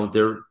 And,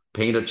 they're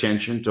paying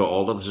attention to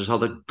all of this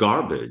other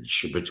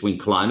garbage between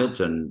climate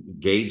and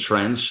gay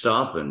trans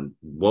stuff and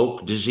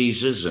woke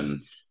diseases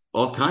and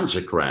all kinds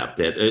of crap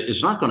that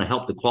is not going to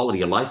help the quality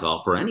of life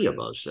out for any of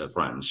us,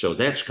 friends. So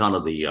that's kind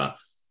of the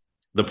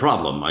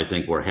problem I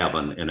think we're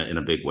having in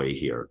a big way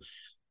here.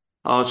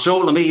 So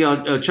let me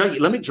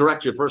let me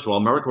direct you, first of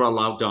all,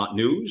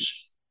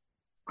 AmericaOutloud.news.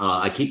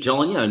 I keep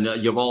telling you,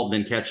 and you've all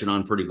been catching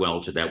on pretty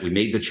well to that. We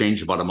made the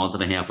change about a month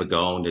and a half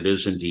ago, and it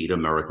is indeed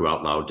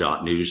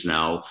AmericaOutloud.news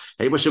now.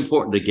 It was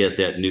important to get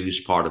that news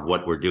part of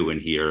what we're doing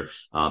here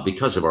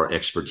because of our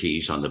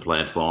expertise on the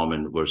platform,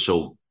 and we're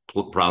so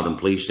proud and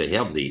pleased to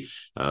have the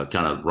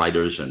kind of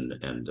writers and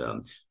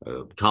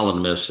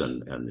columnists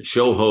and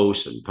show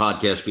hosts and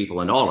podcast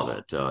people and all of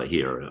it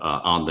here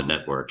on the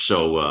network.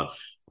 So,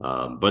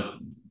 but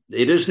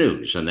it is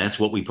news, and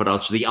that's what we put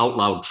out. So the out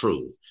loud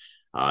truth.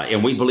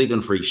 And we believe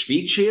in free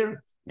speech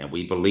here, and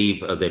we believe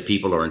that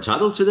people are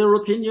entitled to their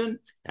opinion,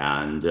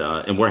 and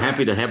we're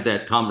happy to have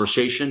that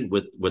conversation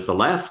with the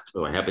left.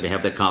 We're happy to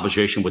have that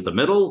conversation with the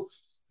middle,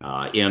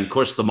 and of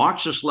course the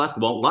Marxist left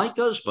won't like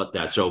us, but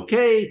that's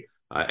okay.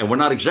 And we're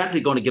not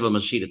exactly going to give them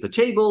a seat at the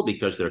table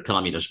because they're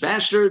communist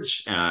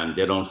bastards and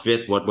they don't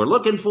fit what we're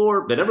looking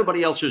for. But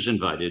everybody else is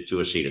invited to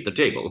a seat at the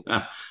table.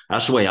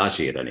 That's the way I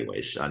see it,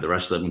 anyways. The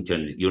rest of them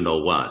can,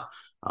 what.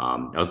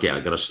 Okay, I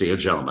got to stay a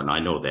gentleman. I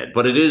know that.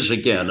 But it is,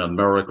 again,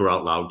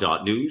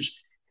 AmericaOutloud.news.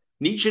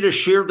 Need you to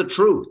share the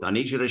truth. I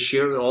need you to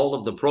share all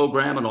of the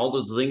program and all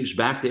of the things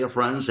back there,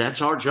 friends.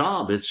 That's our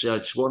job.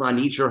 It's what I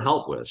need your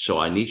help with. So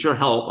I need your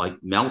help.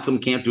 Malcolm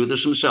can't do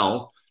this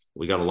himself.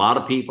 We got a lot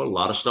of people, a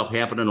lot of stuff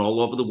happening all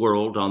over the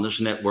world on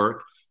this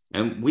network.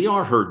 And we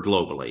are heard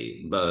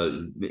globally.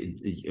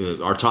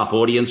 Our top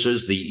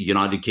audiences, the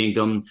United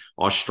Kingdom,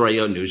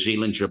 Australia, New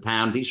Zealand,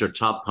 Japan, these are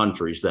top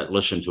countries that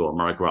listen to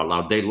America Out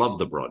Loud. They love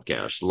the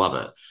broadcast, love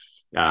it.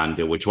 And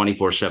we're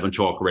 24/7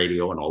 talk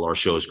radio, and all our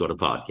shows go to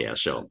podcast.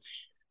 So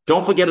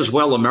Don't forget as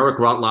well,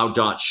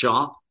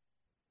 AmericaOutloud.shop.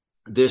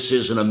 This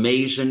is an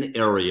amazing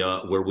area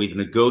where we've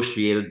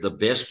negotiated the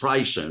best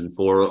pricing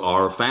for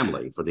our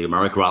family, for the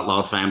America Out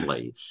Loud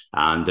family.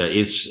 And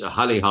it's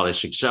highly, highly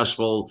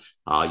successful.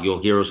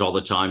 You'll hear us all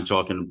the time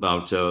talking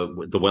about the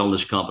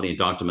wellness company and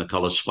Dr.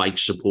 McCullough's Spike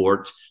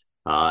support.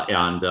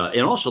 And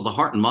also the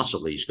heart and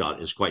muscle he's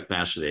got is quite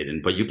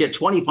fascinating. But you get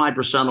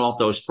 25% off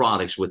those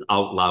products with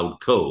Out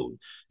Loud code.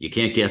 You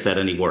can't get that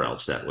anywhere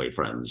else that way,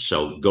 friends.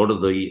 So go to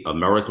the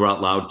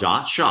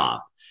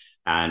AmericaOutloud.shop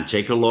and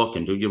take a look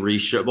and do your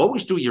research.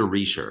 Always do your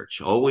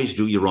research. Always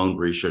do your own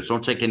research.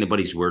 Don't take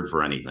anybody's word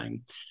for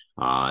anything.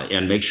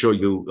 And make sure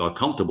you are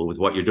comfortable with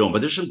what you're doing.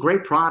 But there's some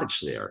great products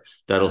there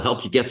that'll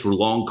help you get through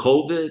long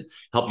COVID,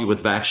 help you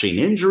with vaccine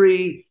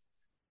injury.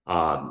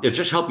 It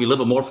just help you live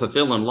a more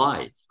fulfilling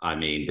life. I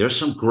mean, there's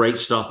some great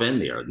stuff in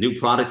there. New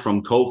product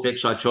from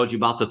Cofix. I told you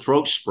about the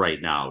throat spray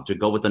now to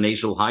go with the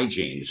nasal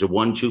hygiene. It's a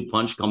 1-2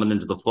 punch coming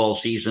into the fall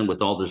season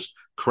with all this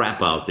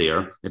crap out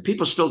there. And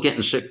people are still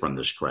getting sick from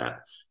this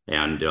crap.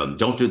 And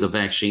don't do the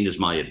vaccine is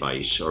my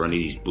advice, or any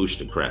of these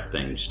booster crap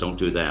things. Don't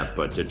do that,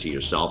 but to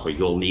yourself, or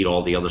you'll need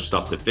all the other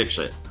stuff to fix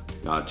it,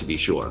 to be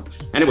sure.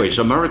 Anyways,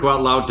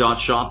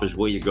 AmericaOutloud.shop is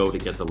where you go to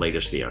get the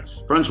latest there.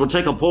 Friends, we'll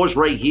take a pause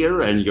right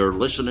here, and you're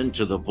listening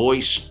to the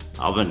voice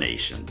of a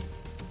nation.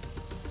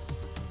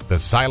 The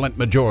silent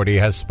majority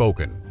has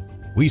spoken.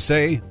 We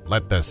say,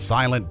 let the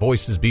silent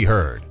voices be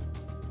heard.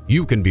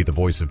 You can be the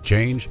voice of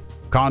change.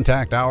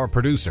 Contact our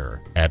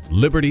producer at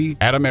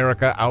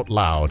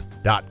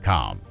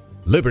liberty@americaoutloud.com.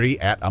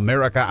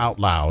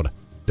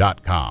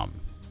 liberty@americaoutloud.com.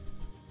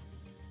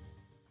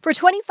 For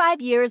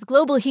 25 years,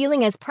 Global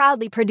Healing has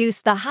proudly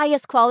produced the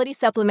highest quality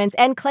supplements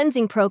and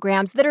cleansing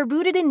programs that are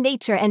rooted in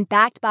nature and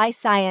backed by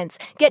science.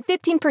 Get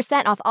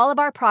 15% off all of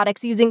our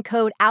products using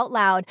code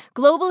OUTLOUD.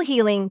 Global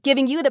Healing,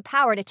 giving you the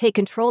power to take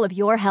control of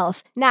your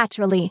health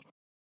naturally.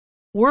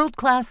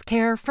 World-class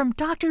care from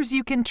doctors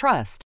you can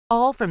trust,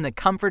 all from the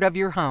comfort of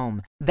your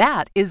home.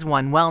 That is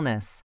One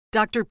Wellness.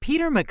 Dr.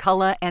 Peter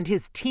McCullough and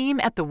his team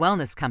at The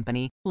Wellness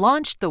Company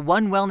launched the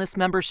One Wellness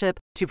membership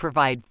to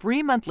provide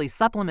free monthly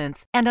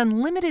supplements and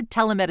unlimited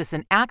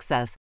telemedicine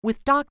access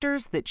with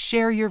doctors that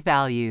share your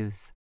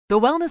values. The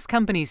Wellness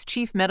Company's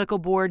Chief Medical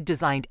Board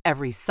designed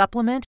every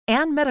supplement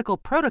and medical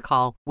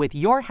protocol with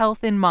your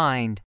health in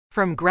mind.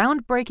 From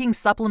groundbreaking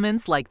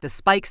supplements like the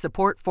Spike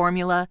Support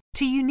Formula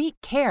to unique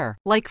care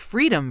like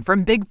Freedom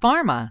from Big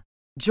Pharma.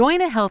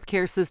 Join a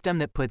healthcare system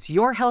that puts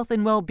your health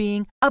and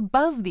well-being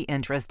above the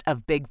interest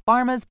of Big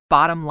Pharma's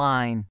bottom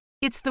line.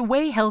 It's the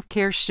way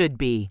healthcare should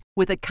be,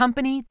 with a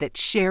company that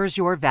shares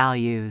your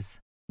values.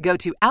 Go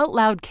to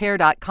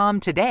OutLoudCare.com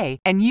today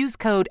and use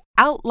code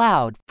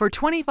OUTLOUD for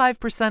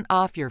 25%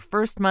 off your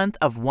first month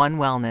of One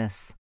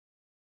Wellness.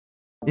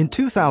 In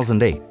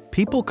 2008,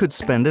 people could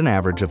spend an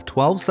average of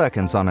 12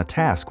 seconds on a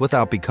task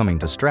without becoming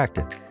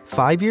distracted.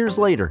 5 years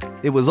later,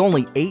 it was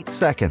only 8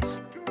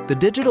 seconds. The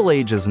digital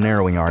age is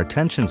narrowing our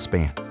attention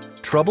span.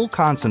 Trouble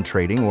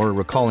concentrating or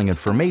recalling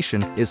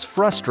information is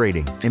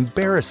frustrating,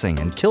 embarrassing,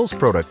 and kills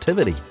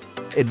productivity.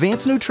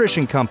 Advanced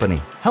nutrition company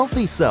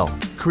Healthy Cell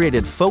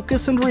created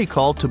Focus and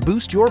Recall to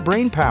boost your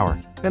brain power.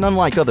 And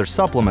unlike other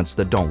supplements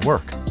that don't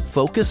work,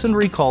 Focus and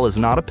Recall is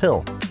not a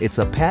pill. It's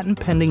a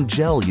patent-pending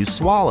gel you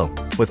swallow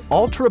with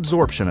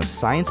ultra-absorption of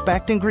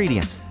science-backed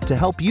ingredients to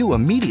help you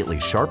immediately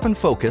sharpen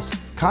focus,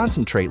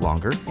 concentrate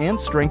longer, and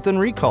strengthen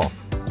recall.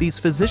 These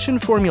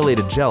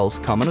physician-formulated gels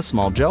come in a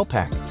small gel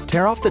pack.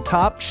 Tear off the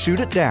top, shoot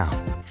it down.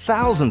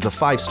 Thousands of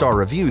 5-star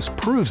reviews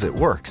proves it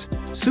works.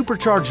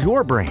 Supercharge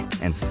your brain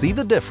and see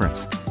the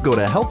difference. Go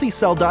to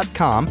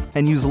healthycell.com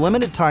and use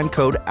limited time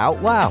code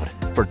OUTLOUD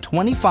for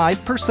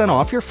 25%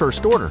 off your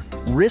first order.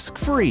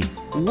 Risk-free.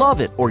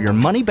 Love it or your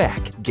money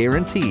back.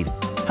 Guaranteed.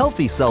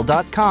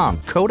 Healthycell.com,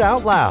 code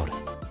OUTLOUD.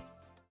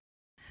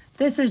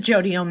 This is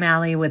Jody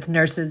O'Malley with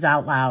Nurses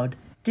Out Loud.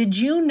 Did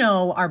you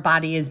know our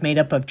body is made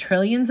up of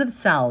trillions of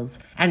cells,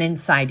 and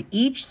inside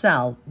each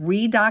cell,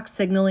 redox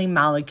signaling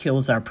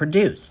molecules are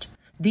produced?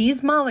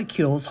 These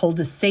molecules hold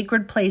a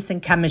sacred place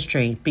in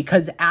chemistry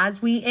because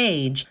as we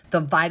age, the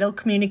vital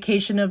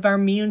communication of our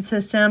immune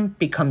system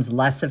becomes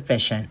less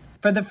efficient.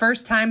 For the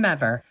first time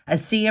ever,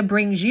 ASEA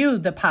brings you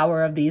the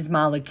power of these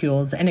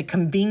molecules in a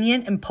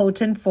convenient and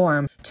potent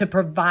form to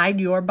provide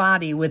your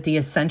body with the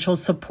essential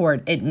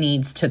support it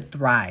needs to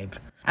thrive.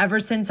 Ever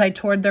since I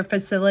toured their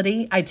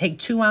facility, I take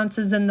 2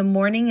 ounces in the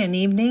morning and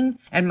evening,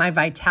 and my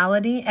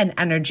vitality and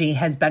energy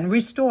has been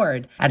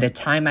restored at a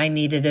time I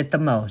needed it the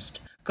most.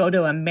 Go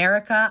to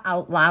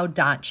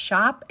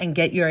AmericaOutloud.shop and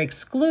get your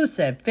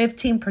exclusive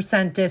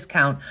 15%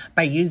 discount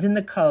by using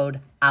the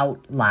code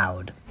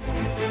OUTLOUD.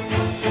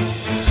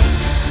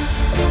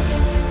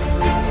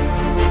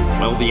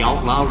 Well, the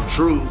Out Loud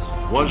truth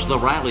was the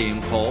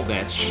rallying call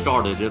that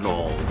started it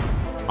all.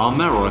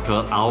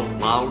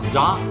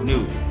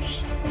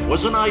 AmericaOutloud.news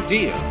was an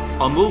idea,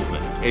 a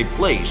movement, a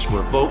place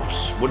where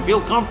folks would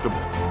feel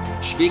comfortable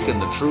speaking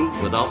the truth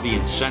without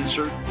being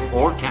censored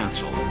or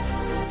canceled.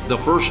 The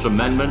First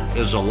Amendment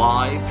is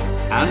alive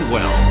and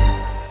well.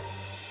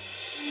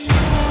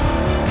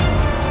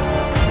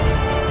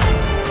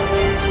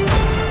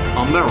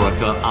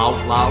 America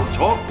Out Loud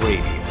Talk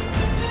Radio.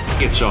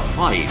 It's a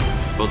fight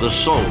for the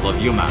soul of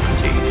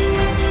humanity.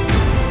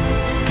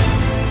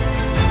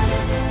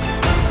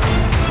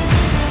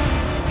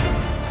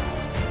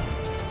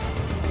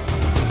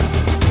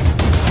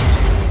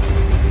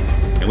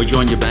 And we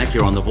join you back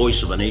here on the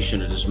Voice of a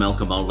Nation. It is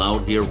Malcolm Out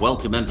Loud here.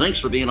 Welcome, and thanks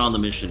for being on the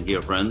mission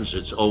here, friends.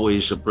 It's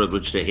always a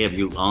privilege to have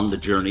you on the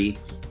journey.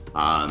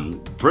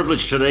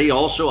 Privilege today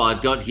also,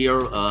 I've got here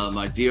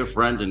my dear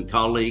friend and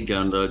colleague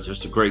and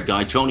just a great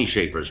guy, Tony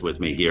Schaefer's with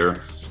me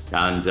here.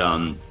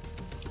 And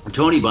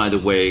Tony, by the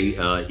way,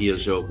 he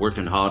is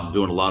working hard,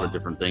 doing a lot of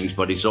different things,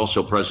 but he's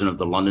also president of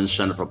the London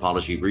Center for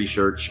Policy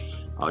Research.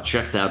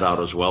 Check that out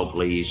as well,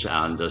 please,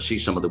 and see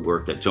some of the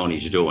work that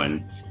Tony's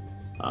doing.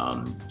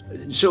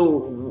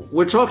 So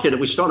we started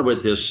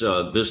with this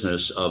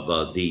business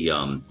of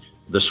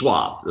the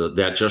swap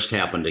that just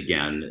happened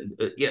again.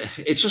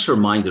 It's just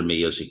reminded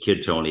me as a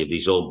kid, Tony, of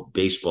these old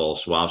baseball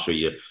swaps where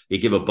you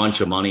give a bunch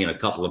of money and a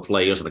couple of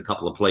players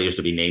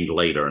to be named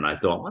later. And I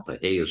thought, what the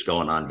hey is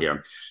going on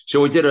here?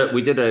 So we did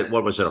a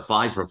what was it, a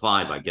 5 for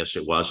 5, I guess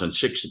it was, and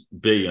 $6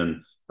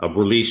 billion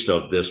released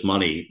of this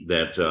money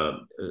that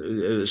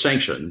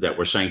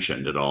were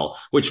sanctioned and all,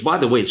 which, by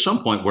the way, at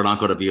some point we're not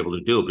going to be able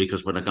to do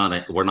because we're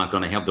not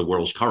going to have the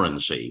world's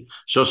currency.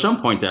 So at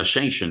some point that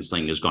sanctions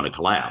thing is going to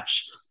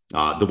collapse.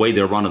 The way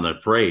they're running the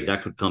parade,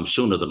 that could come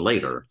sooner than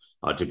later,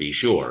 to be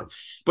sure.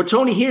 But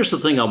Tony, here's the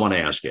thing I want to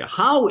ask you.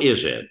 How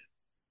is it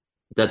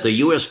that the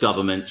U.S.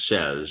 government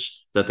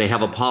says that they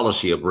have a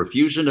policy of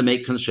refusing to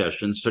make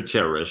concessions to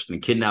terrorists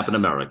and kidnapping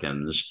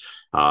Americans,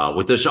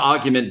 with this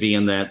argument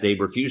being that they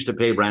refuse to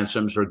pay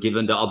ransoms or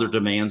given to other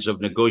demands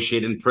of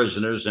negotiating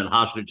prisoners and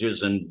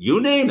hostages and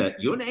you name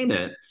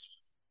it.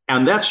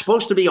 And that's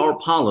supposed to be our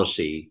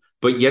policy,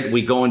 but yet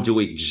we go and do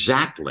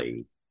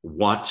exactly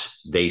what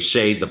they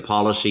say the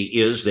policy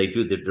is. They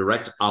do the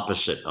direct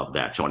opposite of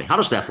that, Tony. How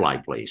does that fly,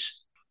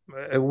 please?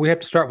 We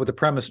have to start with the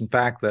premise, in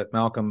fact, that,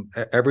 Malcolm,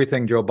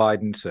 everything Joe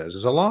Biden says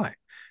is a lie.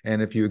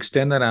 And if you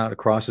extend that out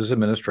across his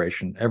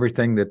administration,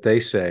 everything that they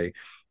say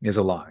is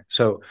a lie.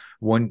 So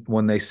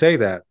when they say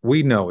that,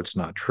 we know it's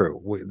not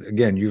true.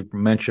 Again, you've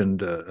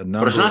mentioned a number.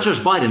 But it's not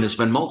just Biden; it's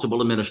been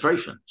multiple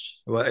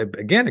administrations. Well,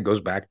 again, it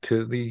goes back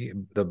to the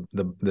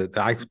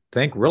I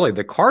think really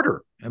the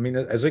Carter. I mean,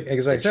 as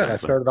I said, I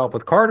started off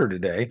with Carter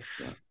today,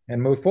 and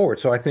moved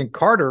forward. So I think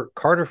Carter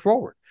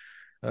forward.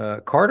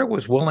 Carter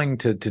was willing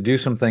to do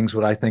some things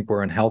that I think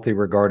were unhealthy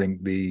regarding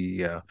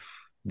the.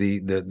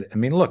 I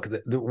mean, look,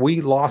 we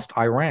lost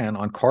Iran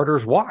on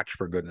Carter's watch,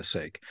 for goodness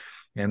sake.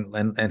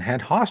 And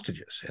had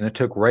hostages, and it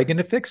took Reagan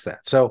to fix that.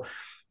 So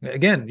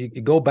again,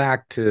 you go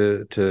back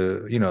to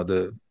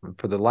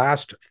for the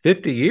last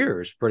 50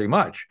 years, pretty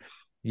much,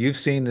 you've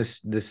seen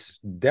this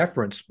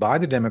deference by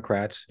the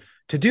Democrats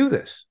to do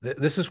this.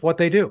 This is what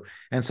they do.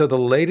 And so the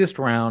latest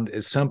round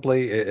is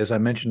simply, as I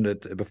mentioned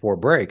it before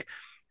break,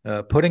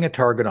 putting a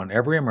target on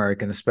every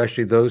American,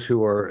 especially those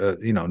who are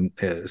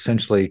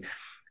essentially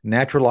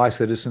naturalized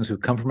citizens who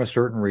come from a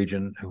certain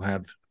region, who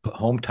have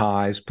home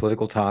ties,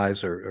 political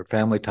ties, or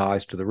family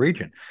ties to the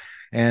region.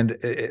 And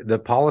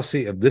the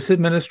policy of this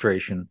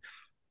administration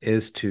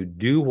is to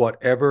do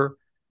whatever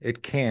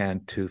it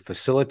can to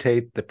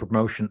facilitate the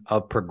promotion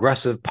of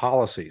progressive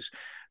policies.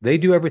 They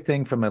do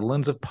everything from a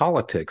lens of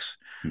politics,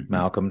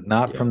 Malcolm,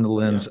 not from the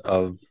lens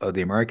of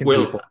the American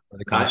people.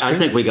 I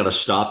think we got to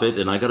stop it.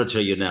 And I got to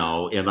tell you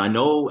now, and I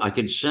know I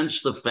can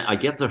sense I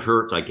get the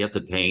hurt, I get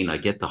the pain, I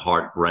get the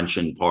heart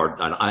wrenching part.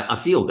 And I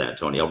feel that,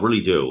 Tony, I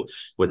really do,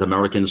 with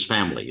Americans'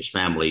 families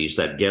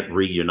that get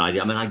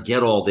reunited. I mean, I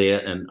get all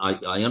that, and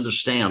I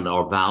understand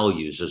our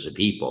values as a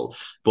people,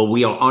 but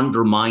we are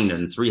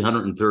undermining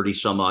 330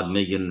 some odd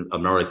million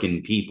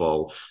American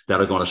people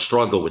that are going to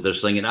struggle with this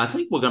thing. And I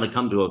think we're going to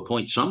come to a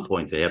point, some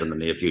point ahead in the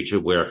near future,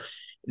 where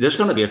there's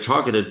going to be a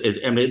targeted,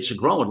 I mean, it's a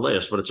growing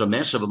list, but it's a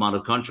massive amount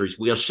of countries.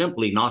 We are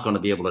simply not going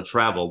to be able to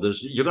travel.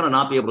 You're going to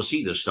not be able to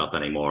see this stuff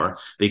anymore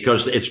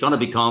because it's going to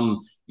become,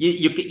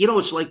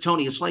 it's like,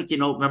 Tony, it's like,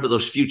 remember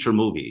those future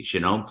movies,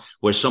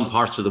 where some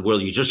parts of the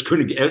world you just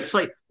couldn't get. It's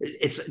like,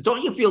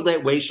 don't you feel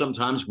that way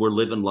sometimes? We're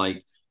living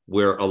like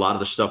where a lot of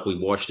the stuff we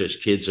watched as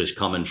kids is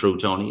coming true,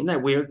 Tony. Isn't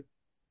that weird?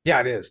 Yeah,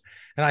 it is.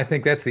 And I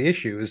think that's the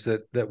issue, is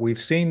that we've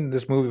seen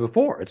this movie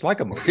before. It's like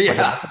a movie.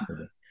 Yeah.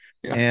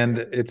 Yeah. And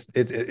it's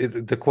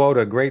to quote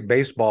a great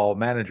baseball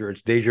manager,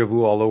 it's deja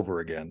vu all over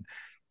again.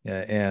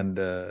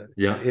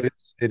 It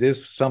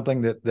is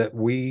something that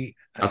we.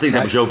 I think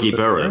that was Yogi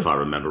Berra, if I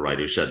remember right,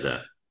 who said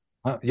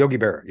that. Yogi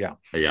Berra,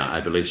 yeah,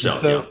 I believe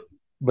so.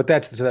 But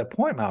that's to that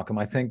point, Malcolm.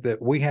 I think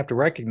that we have to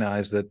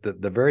recognize that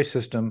the very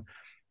system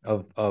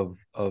of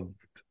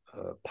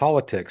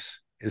politics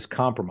is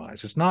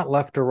compromised. It's not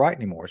left or right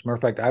anymore. As a matter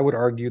of fact, I would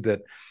argue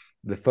that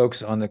the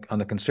folks on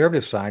the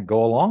conservative side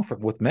go along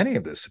with many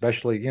of this,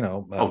 especially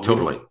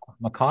totally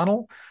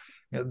McConnell.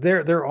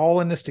 They're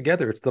all in this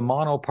together. It's the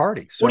mono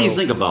party. So, what do you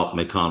think about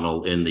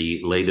McConnell in the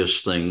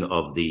latest thing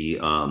of the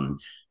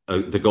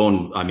the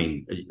going.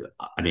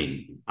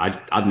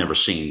 I've never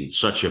seen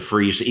such a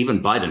freeze.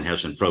 Even Biden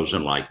hasn't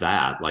frozen like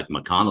that, like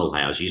McConnell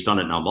has. He's done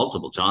it now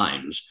multiple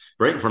times,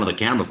 right in front of the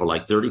camera for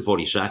like 30,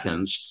 40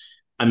 seconds.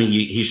 I mean,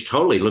 he's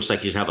totally looks like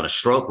he's having a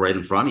stroke right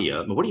in front of you.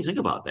 I mean, what do you think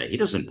about that? He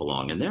doesn't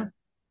belong in there.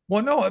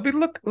 Well, no, I mean,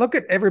 look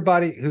at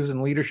everybody who's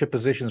in leadership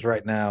positions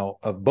right now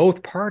of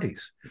both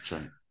parties. That's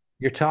right.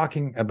 You're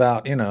talking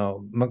about,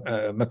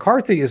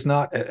 McCarthy is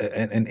not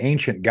an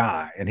ancient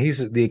guy, and he's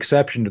the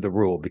exception to the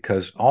rule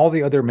because all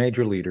the other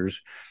major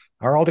leaders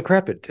are all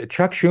decrepit.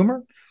 Chuck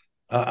Schumer,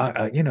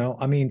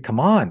 come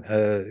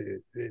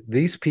on.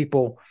 These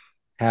people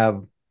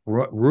have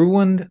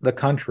ruined the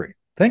country.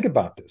 Think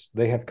about this.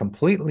 They have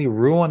completely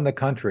ruined the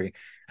country,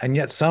 and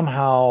yet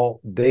somehow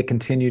they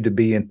continue to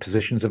be in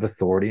positions of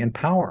authority and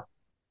power.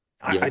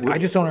 Yeah, I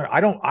just don't. I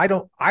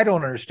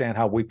don't understand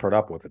how we put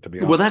up with it. To be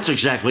honest. Well, that's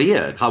exactly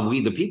it. How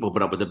we, the people,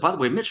 put up with it. By the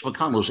way, Mitch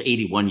McConnell's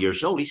 81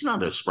 years old. He's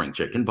not a spring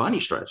chicken by any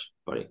stretch,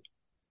 buddy.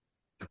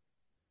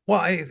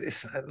 Well,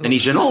 and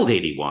he's an old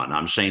 81.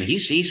 I'm saying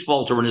he's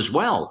faltering as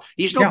well.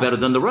 He's no better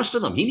than the rest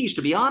of them. He needs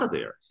to be out of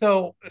there.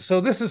 So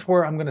this is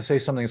where I'm going to say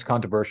something that's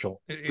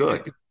controversial.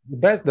 Good.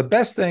 The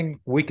best thing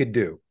we could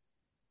do,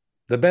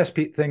 the best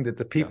thing that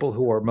the people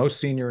who are most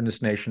senior in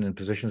this nation in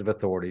positions of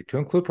authority, to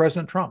include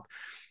President Trump,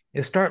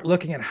 is start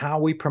looking at how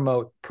we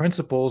promote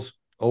principles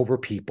over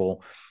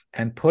people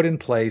and put in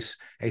place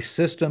a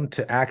system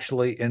to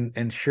actually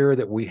ensure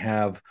that we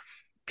have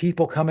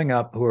people coming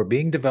up who are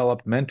being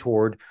developed,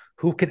 mentored,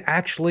 who can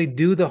actually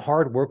do the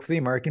hard work for the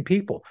American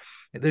people.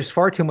 There's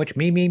far too much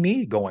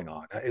me going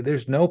on.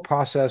 There's no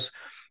process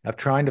of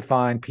trying to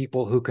find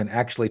people who can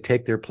actually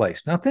take their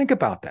place. Now, think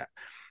about that.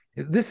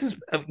 This is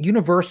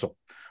universal.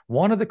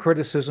 One of the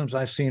criticisms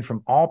I've seen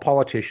from all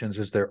politicians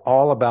is they're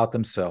all about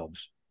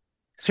themselves.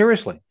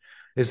 Seriously.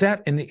 Is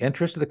that in the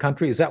interest of the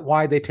country? Is that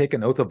why they take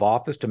an oath of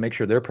office to make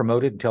sure they're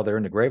promoted until they're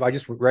in the grave? I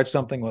just read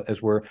something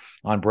as we're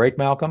on break,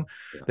 Malcolm,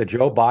 that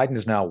Joe Biden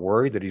is now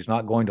worried that he's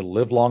not going to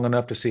live long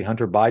enough to see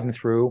Hunter Biden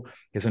through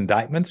his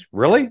indictments.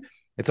 Really?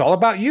 It's all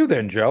about you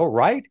then, Joe,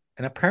 right?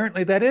 And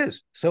apparently that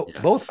is. So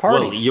both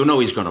parties. Well,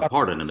 he's going to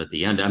pardon him at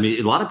the end. I mean,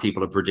 a lot of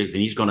people are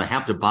predicting he's going to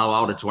have to bow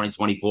out at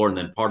 2024 and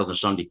then pardon the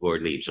son before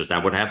he leaves. Is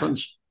that what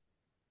happens?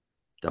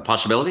 That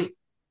possibility?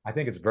 I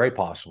think it's very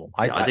possible.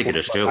 I think it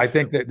is too. I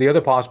think that the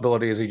other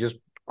possibility is he just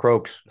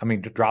croaks. I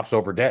mean, drops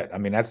over dead. I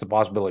mean, that's the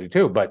possibility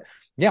too. But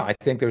yeah, I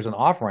think there's an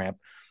off ramp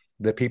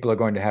that people are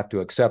going to have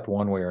to accept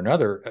one way or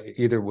another,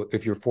 either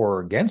if you're for or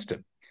against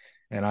him.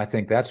 And I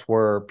think that's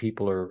where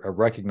people are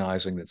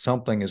recognizing that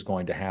something is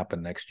going to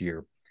happen next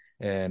year.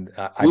 And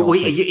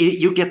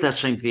you get that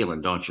same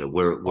feeling, don't you?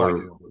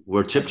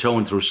 We're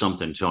tiptoeing through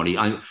something, Tony.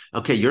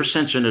 You're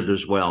sensing it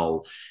as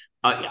well.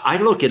 I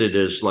look at it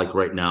as like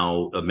right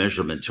now a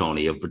measurement,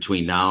 Tony, of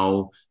between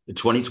now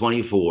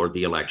 2024,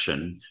 the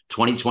election,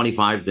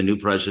 2025, the new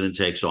president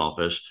takes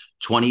office,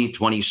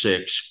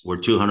 2026, we're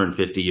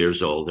 250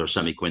 years old. They're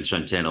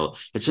semi-quincentennial.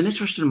 It's an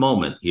interesting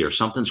moment here.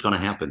 Something's going to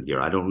happen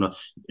here. I don't know,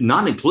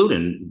 not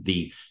including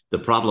the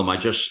problem. I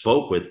just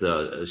spoke with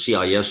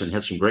CIS and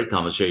had some great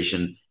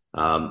conversation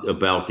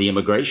about the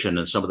immigration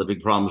and some of the big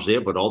problems there,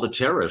 but all the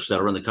terrorists that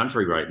are in the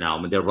country right now,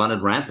 I mean, they're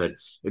running rampant.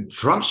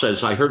 Trump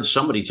says, I heard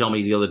somebody tell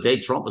me the other day,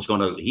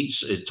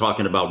 he's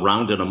talking about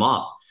rounding them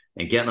up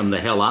and getting them the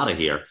hell out of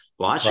here.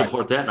 Well, I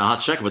support that in a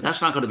hot second, but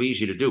that's not going to be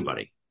easy to do,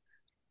 buddy.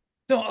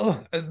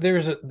 No,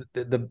 there's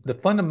the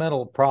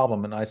fundamental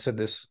problem, and I said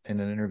this in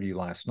an interview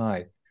last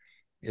night,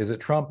 is that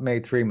Trump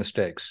made three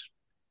mistakes.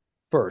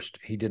 First,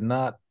 he did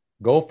not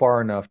go far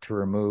enough to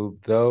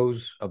remove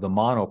those of the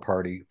mono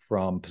party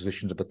from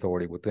positions of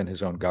authority within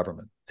his own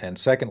government. And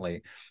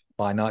secondly,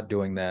 by not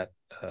doing that,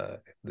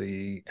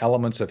 the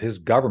elements of his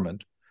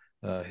government,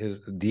 his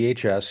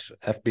DHS,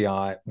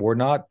 FBI, were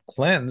not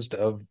cleansed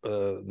of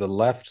the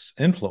left's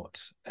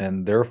influence.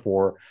 And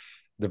therefore,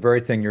 the very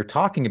thing you're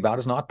talking about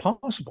is not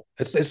possible.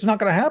 It's not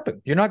going to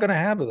happen. You're not going to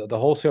have the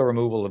wholesale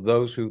removal of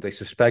those who they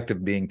suspect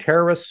of being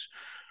terrorists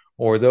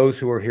or those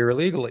who are here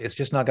illegally. It's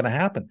just not going to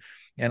happen.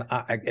 And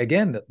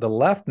again, the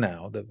left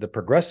now, the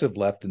progressive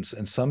left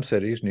in some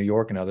cities, New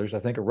York and others, I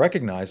think are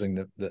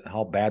recognizing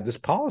how bad this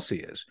policy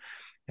is.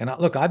 And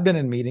look, I've been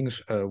in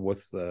meetings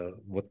with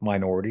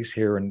minorities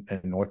here in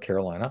North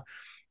Carolina,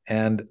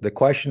 and the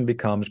question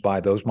becomes by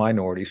those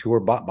minorities who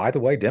are, by the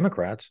way,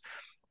 Democrats,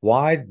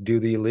 why do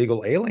the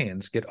illegal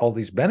aliens get all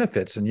these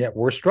benefits and yet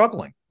we're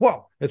struggling?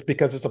 Well, it's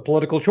because it's a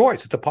political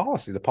choice. It's a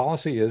policy. The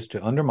policy is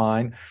to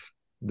undermine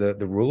the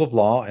rule of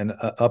law and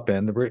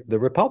upend the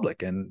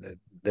republic. And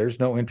there's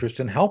no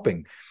interest in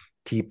helping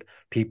keep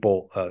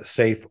people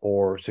safe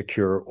or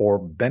secure or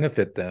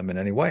benefit them in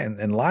any way.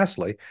 And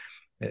lastly,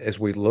 as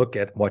we look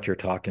at what you're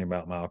talking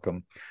about,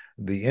 Malcolm,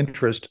 the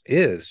interest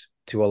is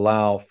to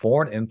allow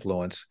foreign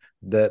influence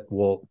that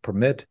will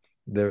permit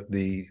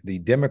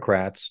the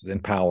Democrats in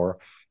power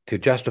to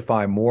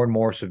justify more and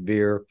more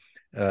severe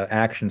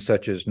actions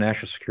such as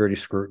national security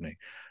scrutiny.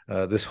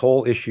 This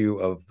whole issue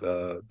of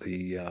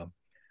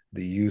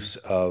the use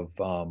of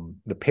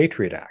the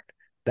Patriot Act,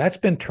 that's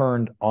been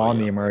turned on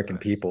the American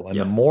people. And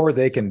the more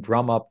they can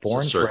drum up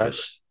foreign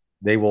threats,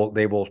 they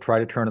will try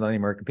to turn it on the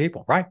American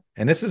people, right?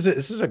 And this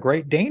is a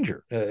great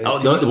danger. Well,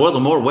 the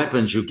more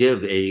weapons you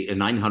give a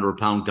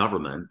 900-pound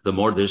government, the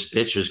more this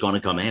bitch is going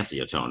to come after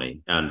you,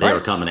 Tony, and they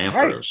are coming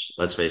after us.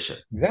 Let's face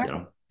it.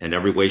 Exactly. In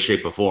every way,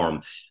 shape, or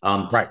form.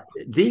 Right.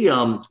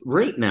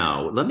 Right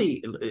now,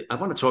 I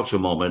want to talk to a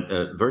moment,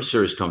 a very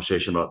serious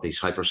conversation about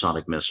these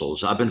hypersonic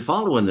missiles. I've been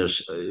following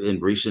this in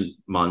recent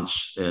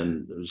months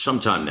and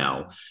sometime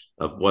now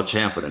of what's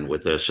happening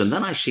with this. And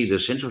then I see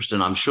this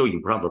interesting, I'm sure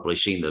you've probably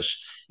seen this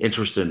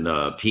interesting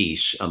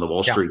piece on the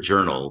Wall Street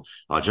Journal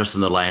just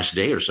in the last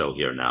day or so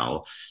here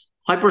now.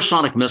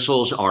 Hypersonic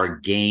missiles are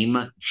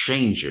game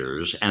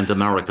changers, and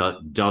America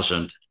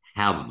doesn't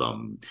have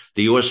them.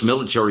 The U.S.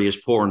 military is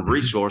pouring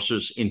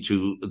resources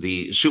into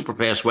the super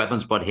fast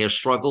weapons, but has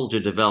struggled to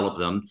develop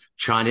them.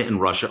 China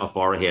and Russia are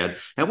far ahead.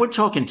 And we're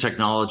talking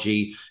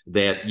technology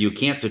that you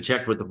can't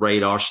detect with the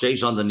radar,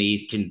 stays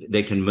underneath,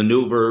 they can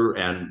maneuver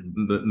and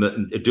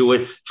do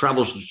it,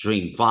 travels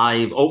between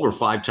over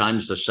five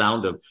times the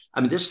sound of,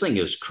 I mean, this thing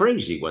is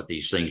crazy what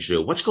these things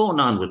do. What's going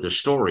on with this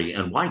story,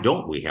 and why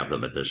don't we have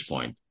them at this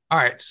point? All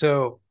right.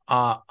 So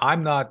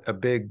I'm not a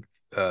big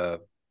hair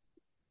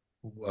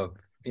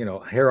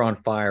on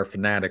fire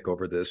fanatic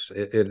over this.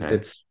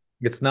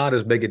 It's not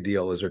as big a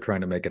deal as they're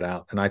trying to make it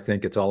out. And I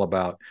think it's all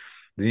about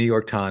the New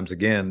York Times.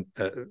 Again,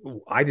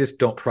 I just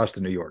don't trust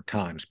the New York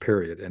Times,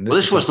 period. And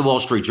this was the Wall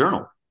Street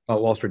Journal.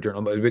 Wall Street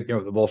Journal, but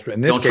the Wall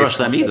Street. Don't trust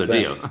them either, do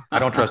you? I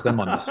don't trust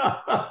them on this.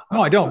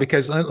 No, I don't,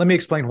 because let me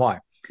explain why.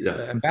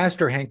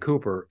 Ambassador Hank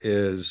Cooper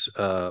is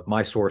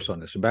my source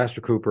on this.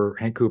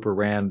 Hank Cooper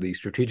ran the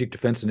Strategic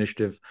Defense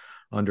Initiative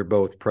under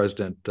both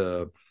President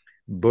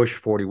Bush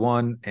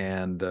 41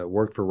 and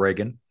worked for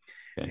Reagan.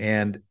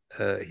 And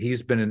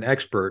he's been an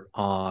expert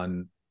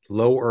on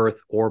low Earth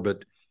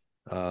orbit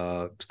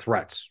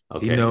threats.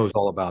 He knows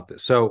all about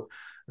this. So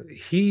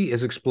he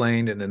has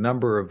explained in a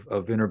number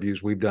of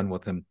interviews we've done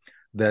with him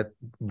that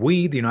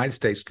the United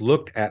States,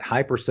 looked at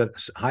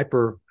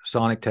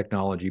hypersonic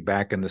technology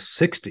back in the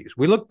 60s.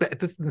 We looked at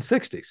this in the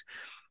 60s,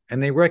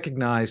 and they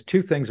recognized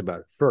two things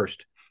about it.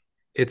 First,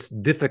 it's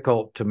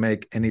difficult to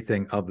make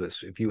anything of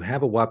this. If you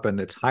have a weapon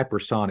that's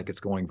hypersonic, it's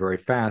going very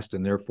fast,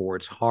 and therefore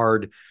it's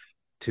hard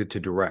to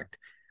direct.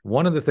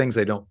 One of the things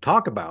they don't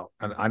talk about,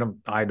 and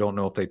I don't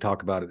know if they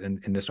talk about it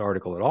in this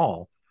article at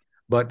all,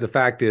 but the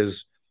fact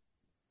is,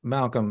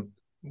 Malcolm,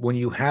 when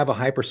you have a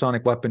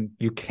hypersonic weapon,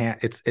 you can't.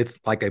 It's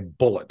like a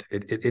bullet.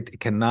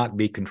 It cannot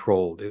be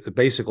controlled.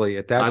 Basically,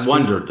 at that. I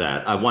wondered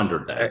that.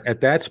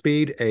 At that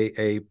speed,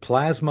 a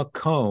plasma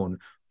cone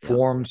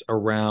forms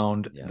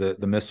around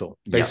the missile.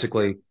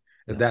 Basically,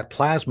 that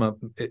plasma,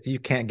 you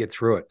can't get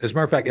through it. As a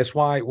matter of fact, it's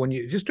why when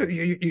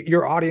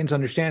your audience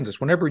understands this.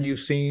 Whenever you've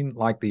seen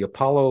like the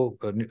Apollo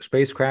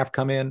spacecraft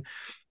come in,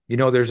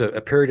 there's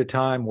a period of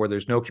time where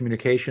there's no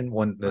communication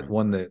when the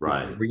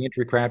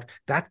reentry craft,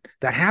 that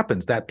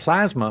happens. That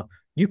plasma,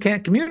 you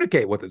can't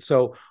communicate with it.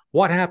 So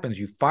what happens?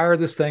 You fire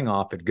this thing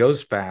off, it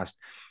goes fast,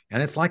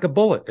 and it's like a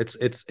bullet.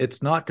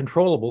 It's not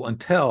controllable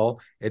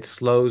until it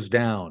slows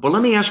down. Well,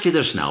 let me ask you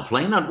this now.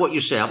 Playing on what you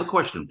say, I have a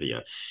question for you.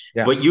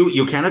 Yeah. But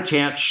you can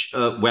attach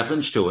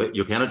weapons to it.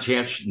 You can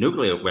attach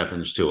nuclear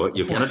weapons to it.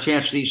 You can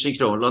attach these things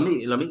to it.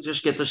 Let me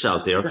just get this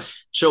out there. Sure.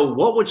 So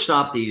what would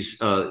stop these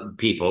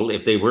people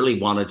if they really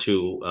wanted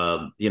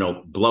to,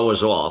 blow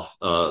us off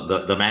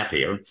the map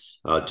here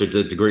to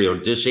the degree or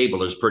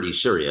disable us pretty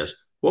serious?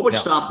 What would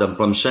stop them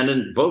from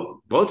sending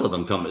both of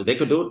them come? They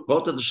could do it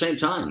both at the same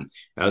time.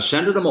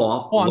 Sending them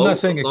off. Well, I'm not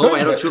saying it low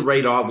altitude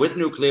radar with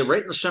nuclear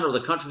right in the center of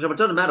the country. So it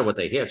doesn't matter what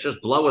they hit; just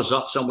blow us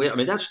up somewhere. I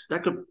mean,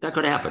 that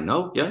could happen.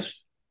 No, yes.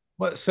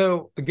 Well,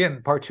 so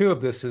again, part two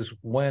of this is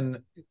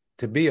when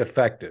to be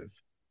effective,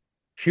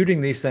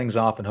 shooting these things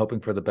off and hoping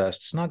for the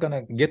best. It's not going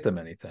to get them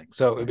anything.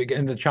 So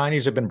again, the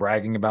Chinese have been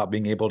bragging about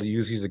being able to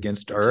use these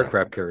against our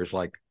aircraft carriers.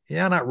 Like,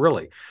 not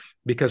really.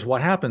 Because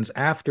what happens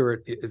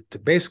after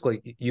it,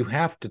 basically, you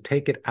have to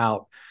take it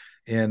out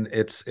in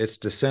its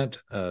descent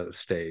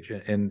stage,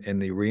 in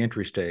the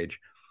reentry stage.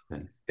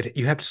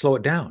 You have to slow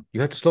it down. You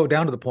have to slow it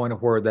down to the point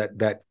of where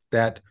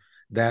that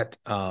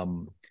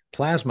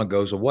plasma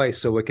goes away,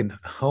 so it can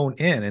hone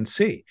in and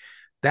see.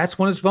 That's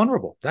when it's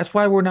vulnerable. That's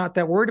why we're not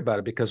that worried about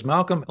it. Because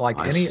Malcolm, like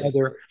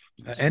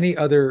any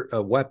other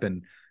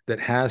weapon that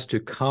has to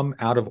come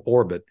out of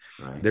orbit,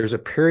 there's a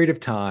period of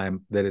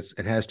time that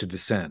it has to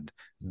descend.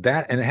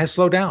 And it has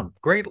slowed down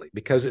greatly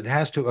because it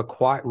has to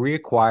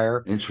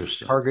reacquire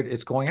target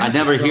it's going after. I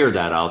never hear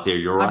that out there.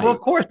 You're right. Well, of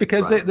course,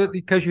 because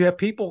because you have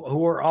people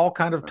who are all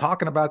kind of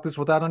talking about this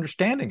without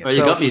understanding it. Well,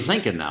 you got me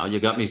thinking now.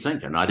 You got me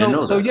thinking. I didn't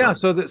know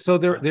that. So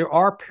there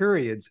are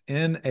periods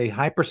in a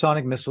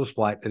hypersonic missile's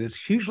flight that is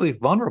hugely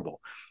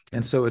vulnerable.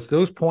 And so it's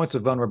those points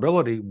of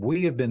vulnerability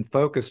we have been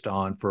focused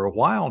on for a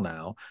while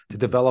now to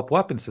develop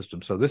weapon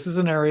systems. So this is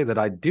an area that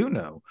I do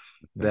know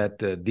that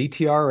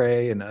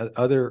DTRA and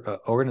other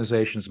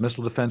organizations,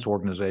 missile defense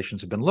organizations,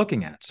 have been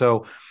looking at.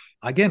 So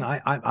Again,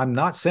 I'm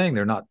not saying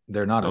they're not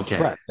a Okay.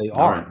 threat. They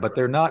All are, right. but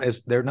they're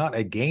not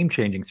a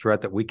game-changing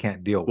threat that we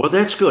can't deal Well, with.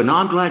 that's good. Now,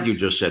 I'm glad you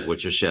just said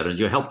what you said, and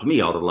you helped me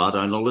out a lot.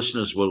 I know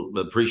listeners will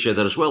appreciate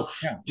that as well.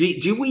 Yeah.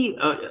 Do we,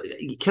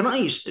 can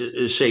I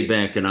say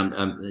back, and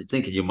I'm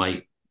thinking you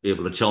might be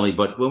able to tell me,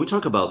 but when we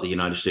talk about the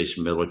United States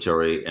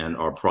military and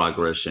our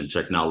progress in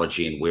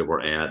technology and where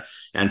we're at,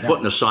 and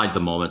putting aside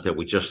the moment that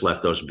we just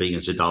left those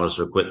billions of dollars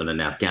of equipment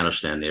in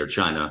Afghanistan near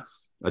China,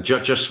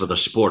 just for the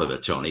sport of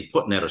it, Tony,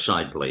 putting that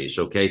aside, please.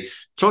 Okay.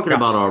 Talking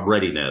about our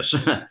readiness.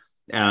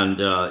 And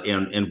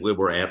where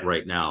we're at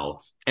right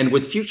now. And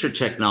with future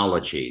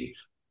technology,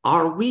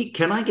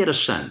 can I get a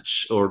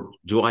sense, or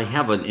do I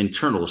have an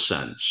internal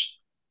sense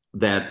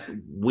that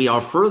we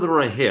are further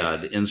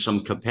ahead in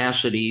some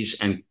capacities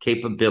and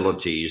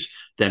capabilities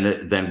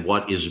than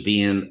what is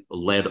being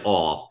led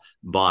off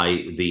by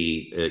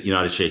the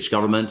United States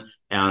government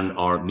and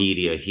our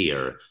media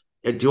here?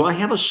 Do I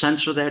have a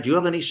sense of that? Do you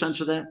have any sense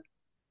of that?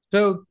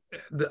 So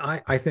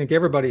I think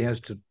everybody has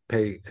to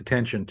pay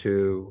attention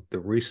to the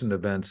recent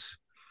events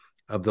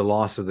of the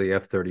loss of the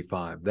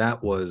F-35.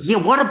 That was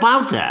What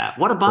about that?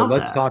 What about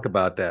let's that? talk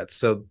about that.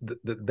 So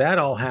that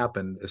all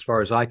happened, as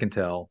far as I can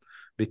tell,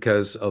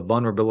 because of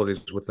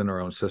vulnerabilities within our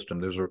own system.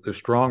 There's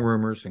strong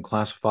rumors and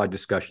classified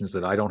discussions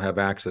that I don't have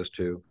access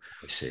to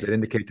that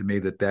indicate to me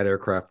that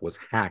aircraft was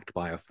hacked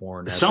by a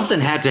foreign. Something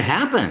had to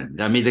happen.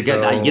 I mean, you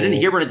didn't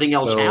hear anything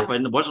else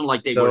happen. It wasn't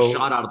like they were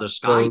shot out of the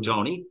sky,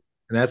 Tony.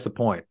 And that's the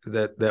point,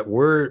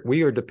 that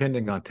we are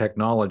depending on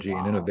technology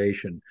and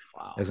innovation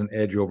as an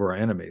edge over our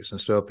enemies. And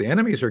so if the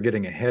enemies are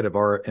getting ahead of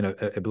our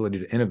ability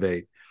to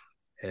innovate,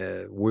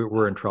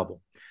 we're in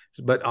trouble.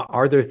 But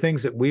are there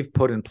things that we've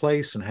put in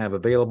place and have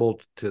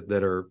available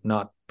that are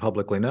not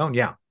publicly known?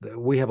 Yeah,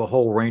 we have a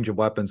whole range of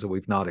weapons that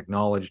we've not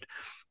acknowledged.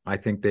 I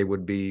think they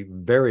would be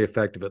very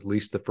effective at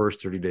least the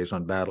first 30 days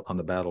on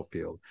the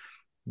battlefield.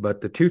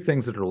 But the two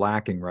things that are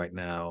lacking right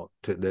now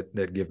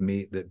that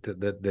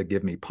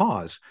give me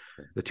pause,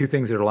 the two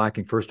things that are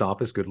lacking, first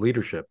off, is good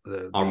leadership.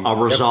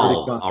 Our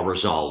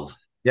resolve.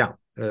 Yeah,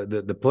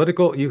 the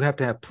political. You have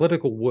to have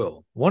political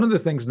will. One of the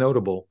things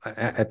notable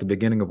at the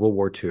beginning of World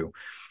War II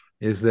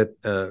is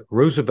that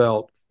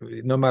Roosevelt,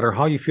 no matter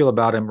how you feel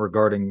about him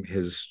regarding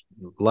his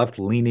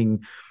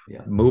left-leaning,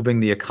 moving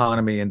the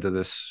economy into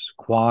this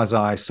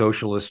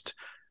quasi-socialist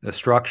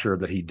structure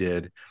that he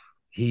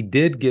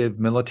did give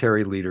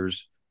military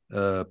leaders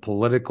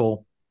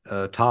political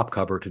top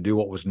cover to do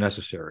what was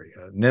necessary.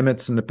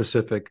 Nimitz in the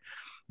Pacific,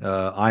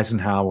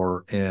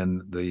 Eisenhower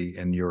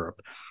in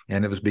Europe,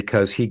 and it was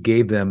because he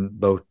gave them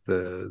both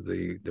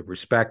the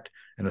respect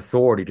and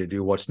authority to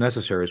do what's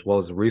necessary as well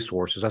as the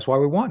resources. That's why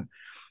we won.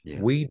 Yeah.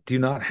 We do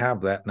not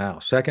have that now.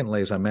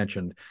 Secondly, as I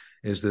mentioned,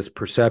 is this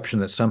perception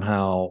that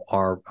somehow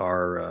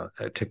our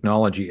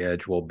technology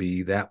edge will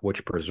be that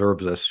which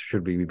preserves us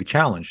should we be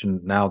challenged,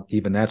 and now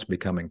even that's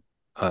becoming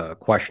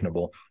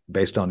questionable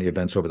based on the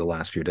events over the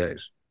last few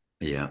days.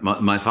 Yeah,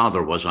 my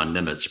father was on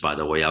Nimitz, by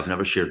the way. I've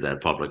never shared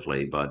that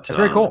publicly, but that's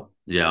very cool.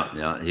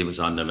 Yeah, he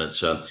was on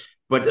Nimitz.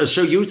 But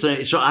so you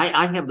think? So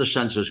I have the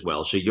sense as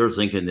well. So you're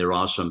thinking there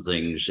are some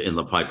things in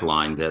the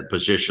pipeline that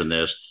position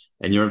this,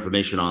 and your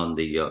information on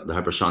the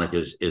hypersonic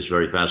is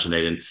very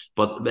fascinating.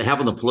 But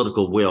having the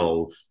political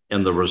will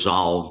and the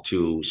resolve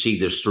to see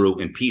this through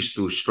and peace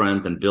through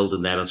strength and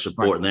building that and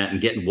supporting that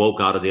and getting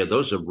woke out of there,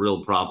 those are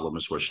real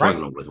problems we're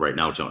struggling with right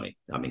now, Tony.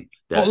 I mean,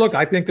 well, look,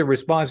 I think the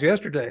response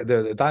yesterday,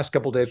 the last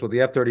couple of days with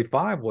the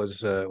F-35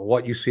 was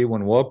what you see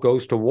when woke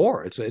goes to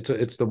war.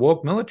 It's the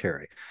woke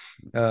military.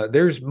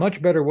 There's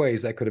much better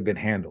ways that could have been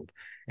handled.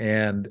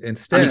 And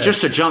instead, I mean, just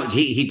to jump,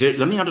 he did.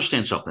 Let me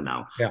understand something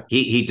now. Yeah.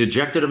 He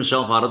dejected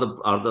himself out of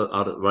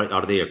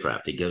the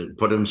aircraft. He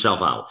put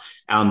himself out,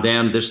 and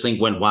then this thing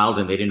went wild,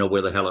 and they didn't know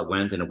where the hell it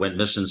went, and it went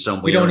missing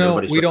somewhere. We don't know.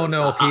 We don't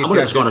know if he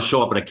was going to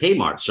show up at a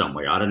Kmart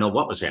somewhere. I don't know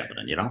what was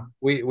happening. You know,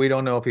 we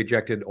don't know if he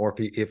ejected or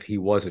if he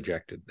was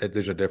ejected.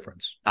 There's a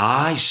difference.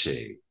 I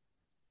see.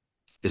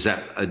 Is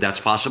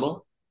that's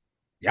possible?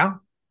 Yeah.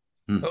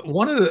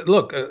 One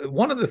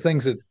of the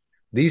things that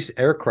these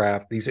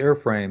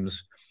airframes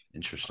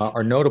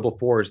are notable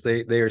for is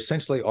they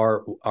essentially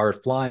are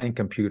flying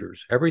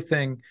computers.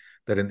 Everything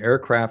that an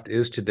aircraft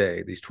is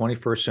today, these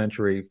 21st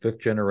century 5th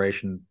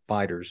generation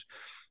fighters,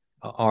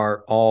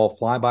 are all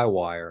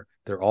fly-by-wire.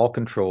 They're all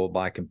controlled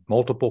by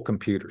multiple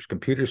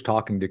computers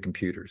talking to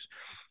computers.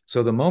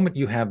 So the moment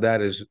you have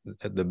that as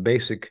the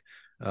basic,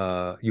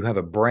 you have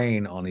a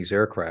brain on these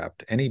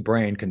aircraft. Any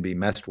brain can be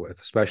messed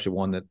with, especially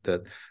one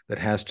that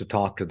has to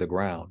talk to the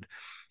ground.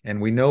 And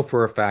we know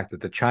for a fact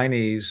that the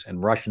Chinese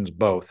and Russians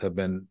both have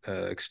been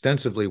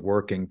extensively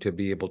working to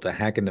be able to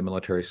hack into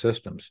military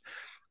systems.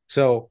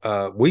 So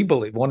we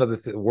believe one of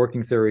the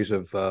working theories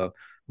of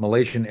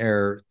Malaysian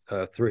Air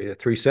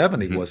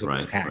 370 was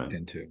hacked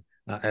into.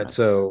 And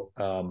so,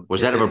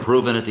 was that ever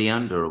proven at the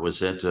end, or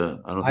was it?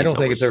 I don't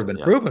think it's ever been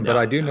proven, but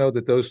I do know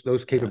that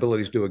those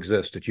capabilities do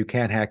exist, that you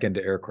can't hack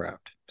into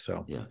aircraft.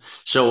 So yeah.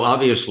 So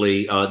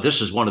obviously,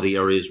 this is one of the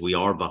areas we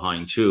are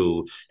behind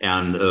too.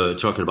 And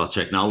talking about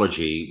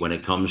technology, when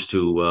it comes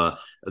to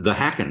the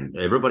hacking,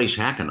 everybody's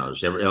hacking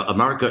us.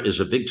 America is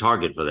a big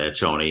target for that,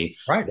 Tony.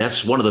 Right.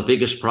 That's one of the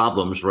biggest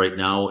problems right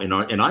now.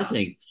 And I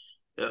think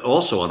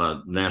also on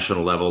a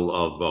national level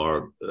of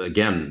our,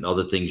 again,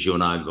 other things you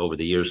and I have over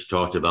the years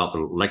talked about,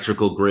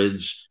 electrical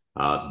grids,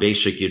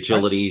 basic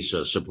utilities,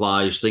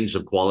 supplies, things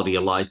of quality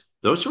of life.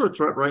 Those are a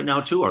threat right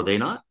now too, are they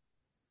not?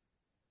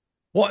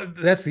 Well,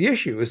 that's the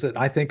issue, is that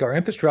I think our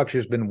infrastructure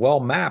has been well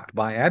mapped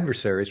by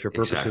adversaries for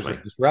purposes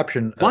of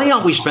disruption. Why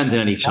aren't we spending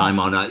any time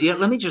on that? Yeah,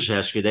 let me just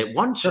ask you that.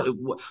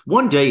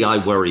 One day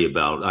I worry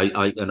about,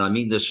 and I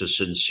mean this as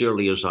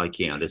sincerely as I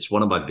can. It's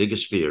one of my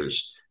biggest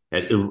fears.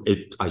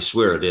 I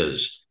swear it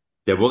is,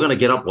 that we're going to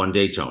get up one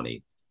day,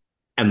 Tony,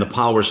 and the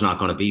power's not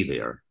going to be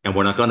there. And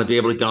we're not going to be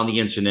able to get on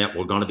the internet.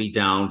 We're going to be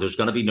down. There's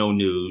going to be no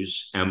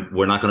news, and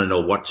we're not going to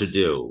know what to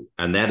do.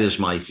 And that is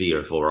my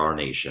fear for our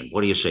nation.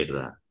 What do you say to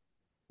that?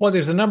 Well,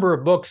 there's a number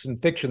of books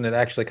and fiction that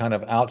actually kind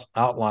of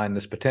outline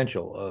this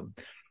potential.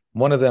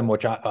 One of them,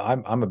 which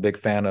I'm a big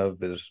fan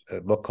of, is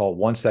a book called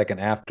 1 Second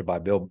After by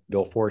William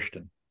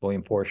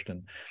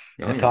Forston.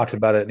 And it talks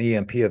about an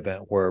EMP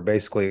event where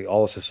basically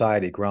all of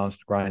society grinds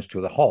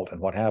to a halt, and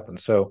what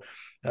happens. So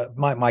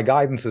my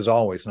guidance is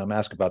always, and I'm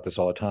asked about this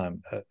all the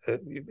time,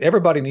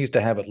 everybody needs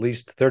to have at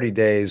least 30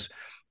 days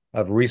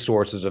of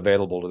resources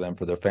available to them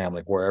for their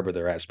family, wherever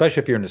they're at,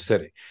 especially if you're in the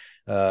city.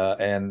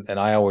 And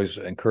I always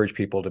encourage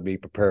people to be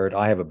prepared.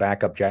 I have a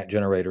backup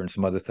generator and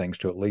some other things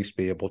to at least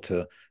be able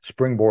to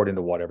springboard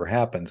into whatever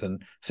happens.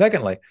 And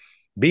secondly,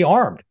 be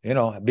armed.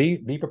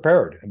 Be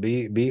prepared.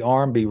 Be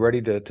armed. Be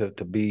ready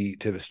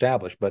to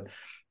establish. But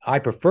I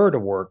prefer to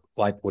work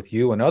like with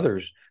you and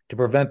others to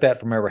prevent that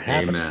from ever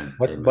happening.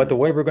 Amen. But the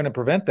way we're going to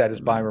prevent that is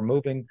by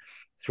removing,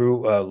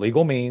 through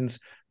legal means,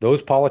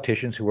 those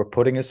politicians who are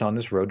putting us on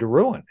this road to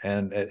ruin.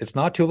 And it's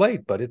not too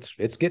late, but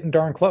it's getting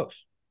darn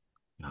close.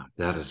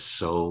 That is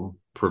so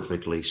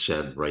perfectly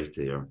said right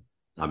there.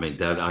 I mean,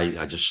 that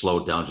I just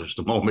slowed down just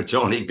a moment,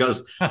 Tony,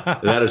 because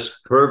that is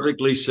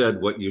perfectly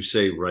said, what you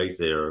say right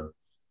there.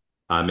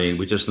 I mean,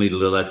 we just need to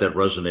let that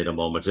resonate a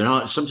moment.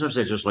 And sometimes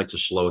I just like to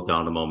slow it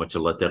down a moment to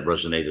let that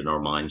resonate in our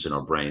minds and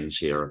our brains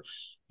here.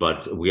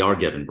 But we are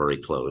getting very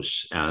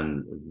close.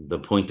 And the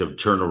point of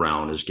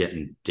turnaround is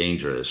getting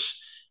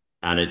dangerous.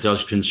 And it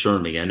does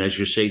concern me. And as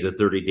you say, the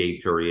 30-day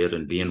period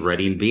and being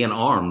ready and being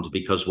armed,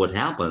 because what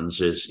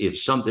happens is,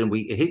 if something,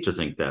 we hate to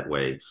think that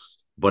way,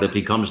 but it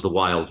becomes the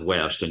Wild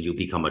West and you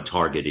become a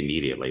target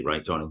immediately,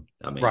 right, Tony?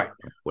 I mean, right.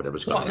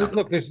 Whatever's going on.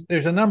 Look,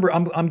 there's a number.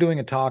 I'm doing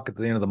a talk at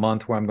the end of the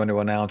month where I'm going to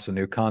announce a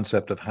new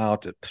concept of how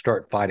to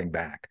start fighting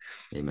back.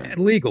 Amen.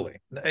 And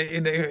legally.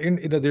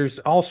 There's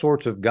all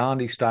sorts of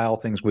Gandhi-style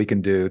things we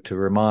can do to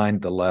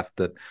remind the left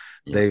that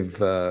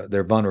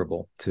they're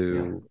vulnerable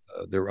to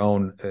their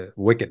own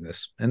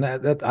wickedness, and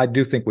that I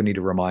do think we need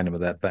to remind them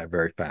of that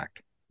very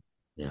fact.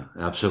 Yeah,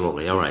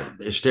 absolutely. All right.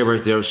 Stay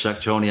right there a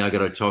sec, Tony. I got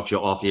to talk to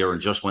you off the air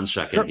in just 1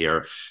 second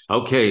here.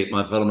 Okay,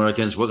 my fellow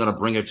Americans, we're going to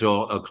bring it to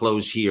a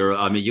close here.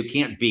 I mean, you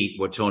can't beat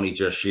what Tony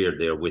just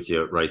shared there with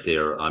you right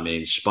there. I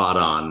mean, spot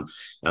on.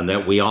 And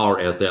that we are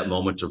at that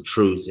moment of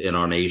truth in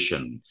our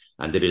nation.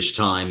 And it is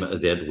time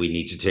that we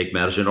need to take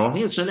matters in our own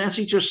hands. And as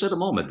he just said a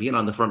moment, being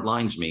on the front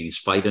lines means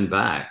fighting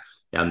back.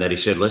 And then he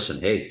said, listen,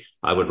 hey,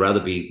 I would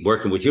rather be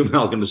working with you,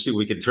 Malcolm, to see if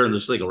we can turn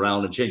this thing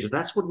around and change it.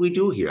 That's what we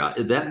do here.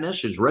 That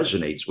message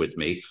resonates with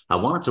me. I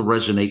want it to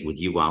resonate with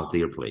you out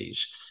there,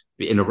 please.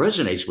 And it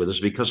resonates with us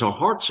because our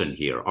heart's in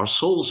here, our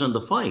soul's in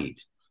the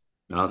fight.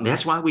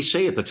 That's why we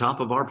say at the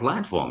top of our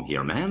platform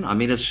here, man. I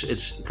mean,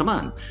 it's come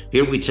on.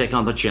 Here we take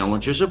on the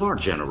challenges of our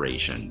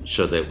generation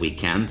so that we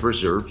can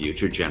preserve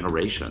future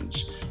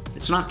generations.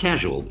 It's not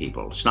casual,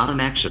 people. It's not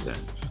an accident.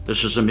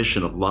 This is a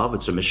mission of love.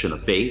 It's a mission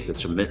of faith.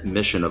 It's a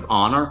mission of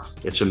honor.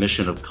 It's a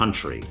mission of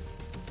country.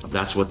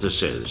 That's what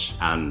this is.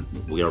 And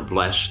we are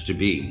blessed to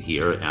be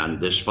here.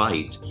 And this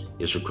fight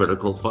is a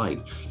critical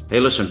fight. Hey,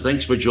 listen,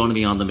 thanks for joining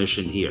me on the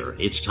mission here.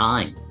 It's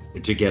time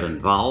to get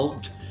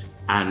involved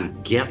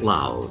and get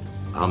loud,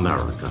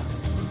 America.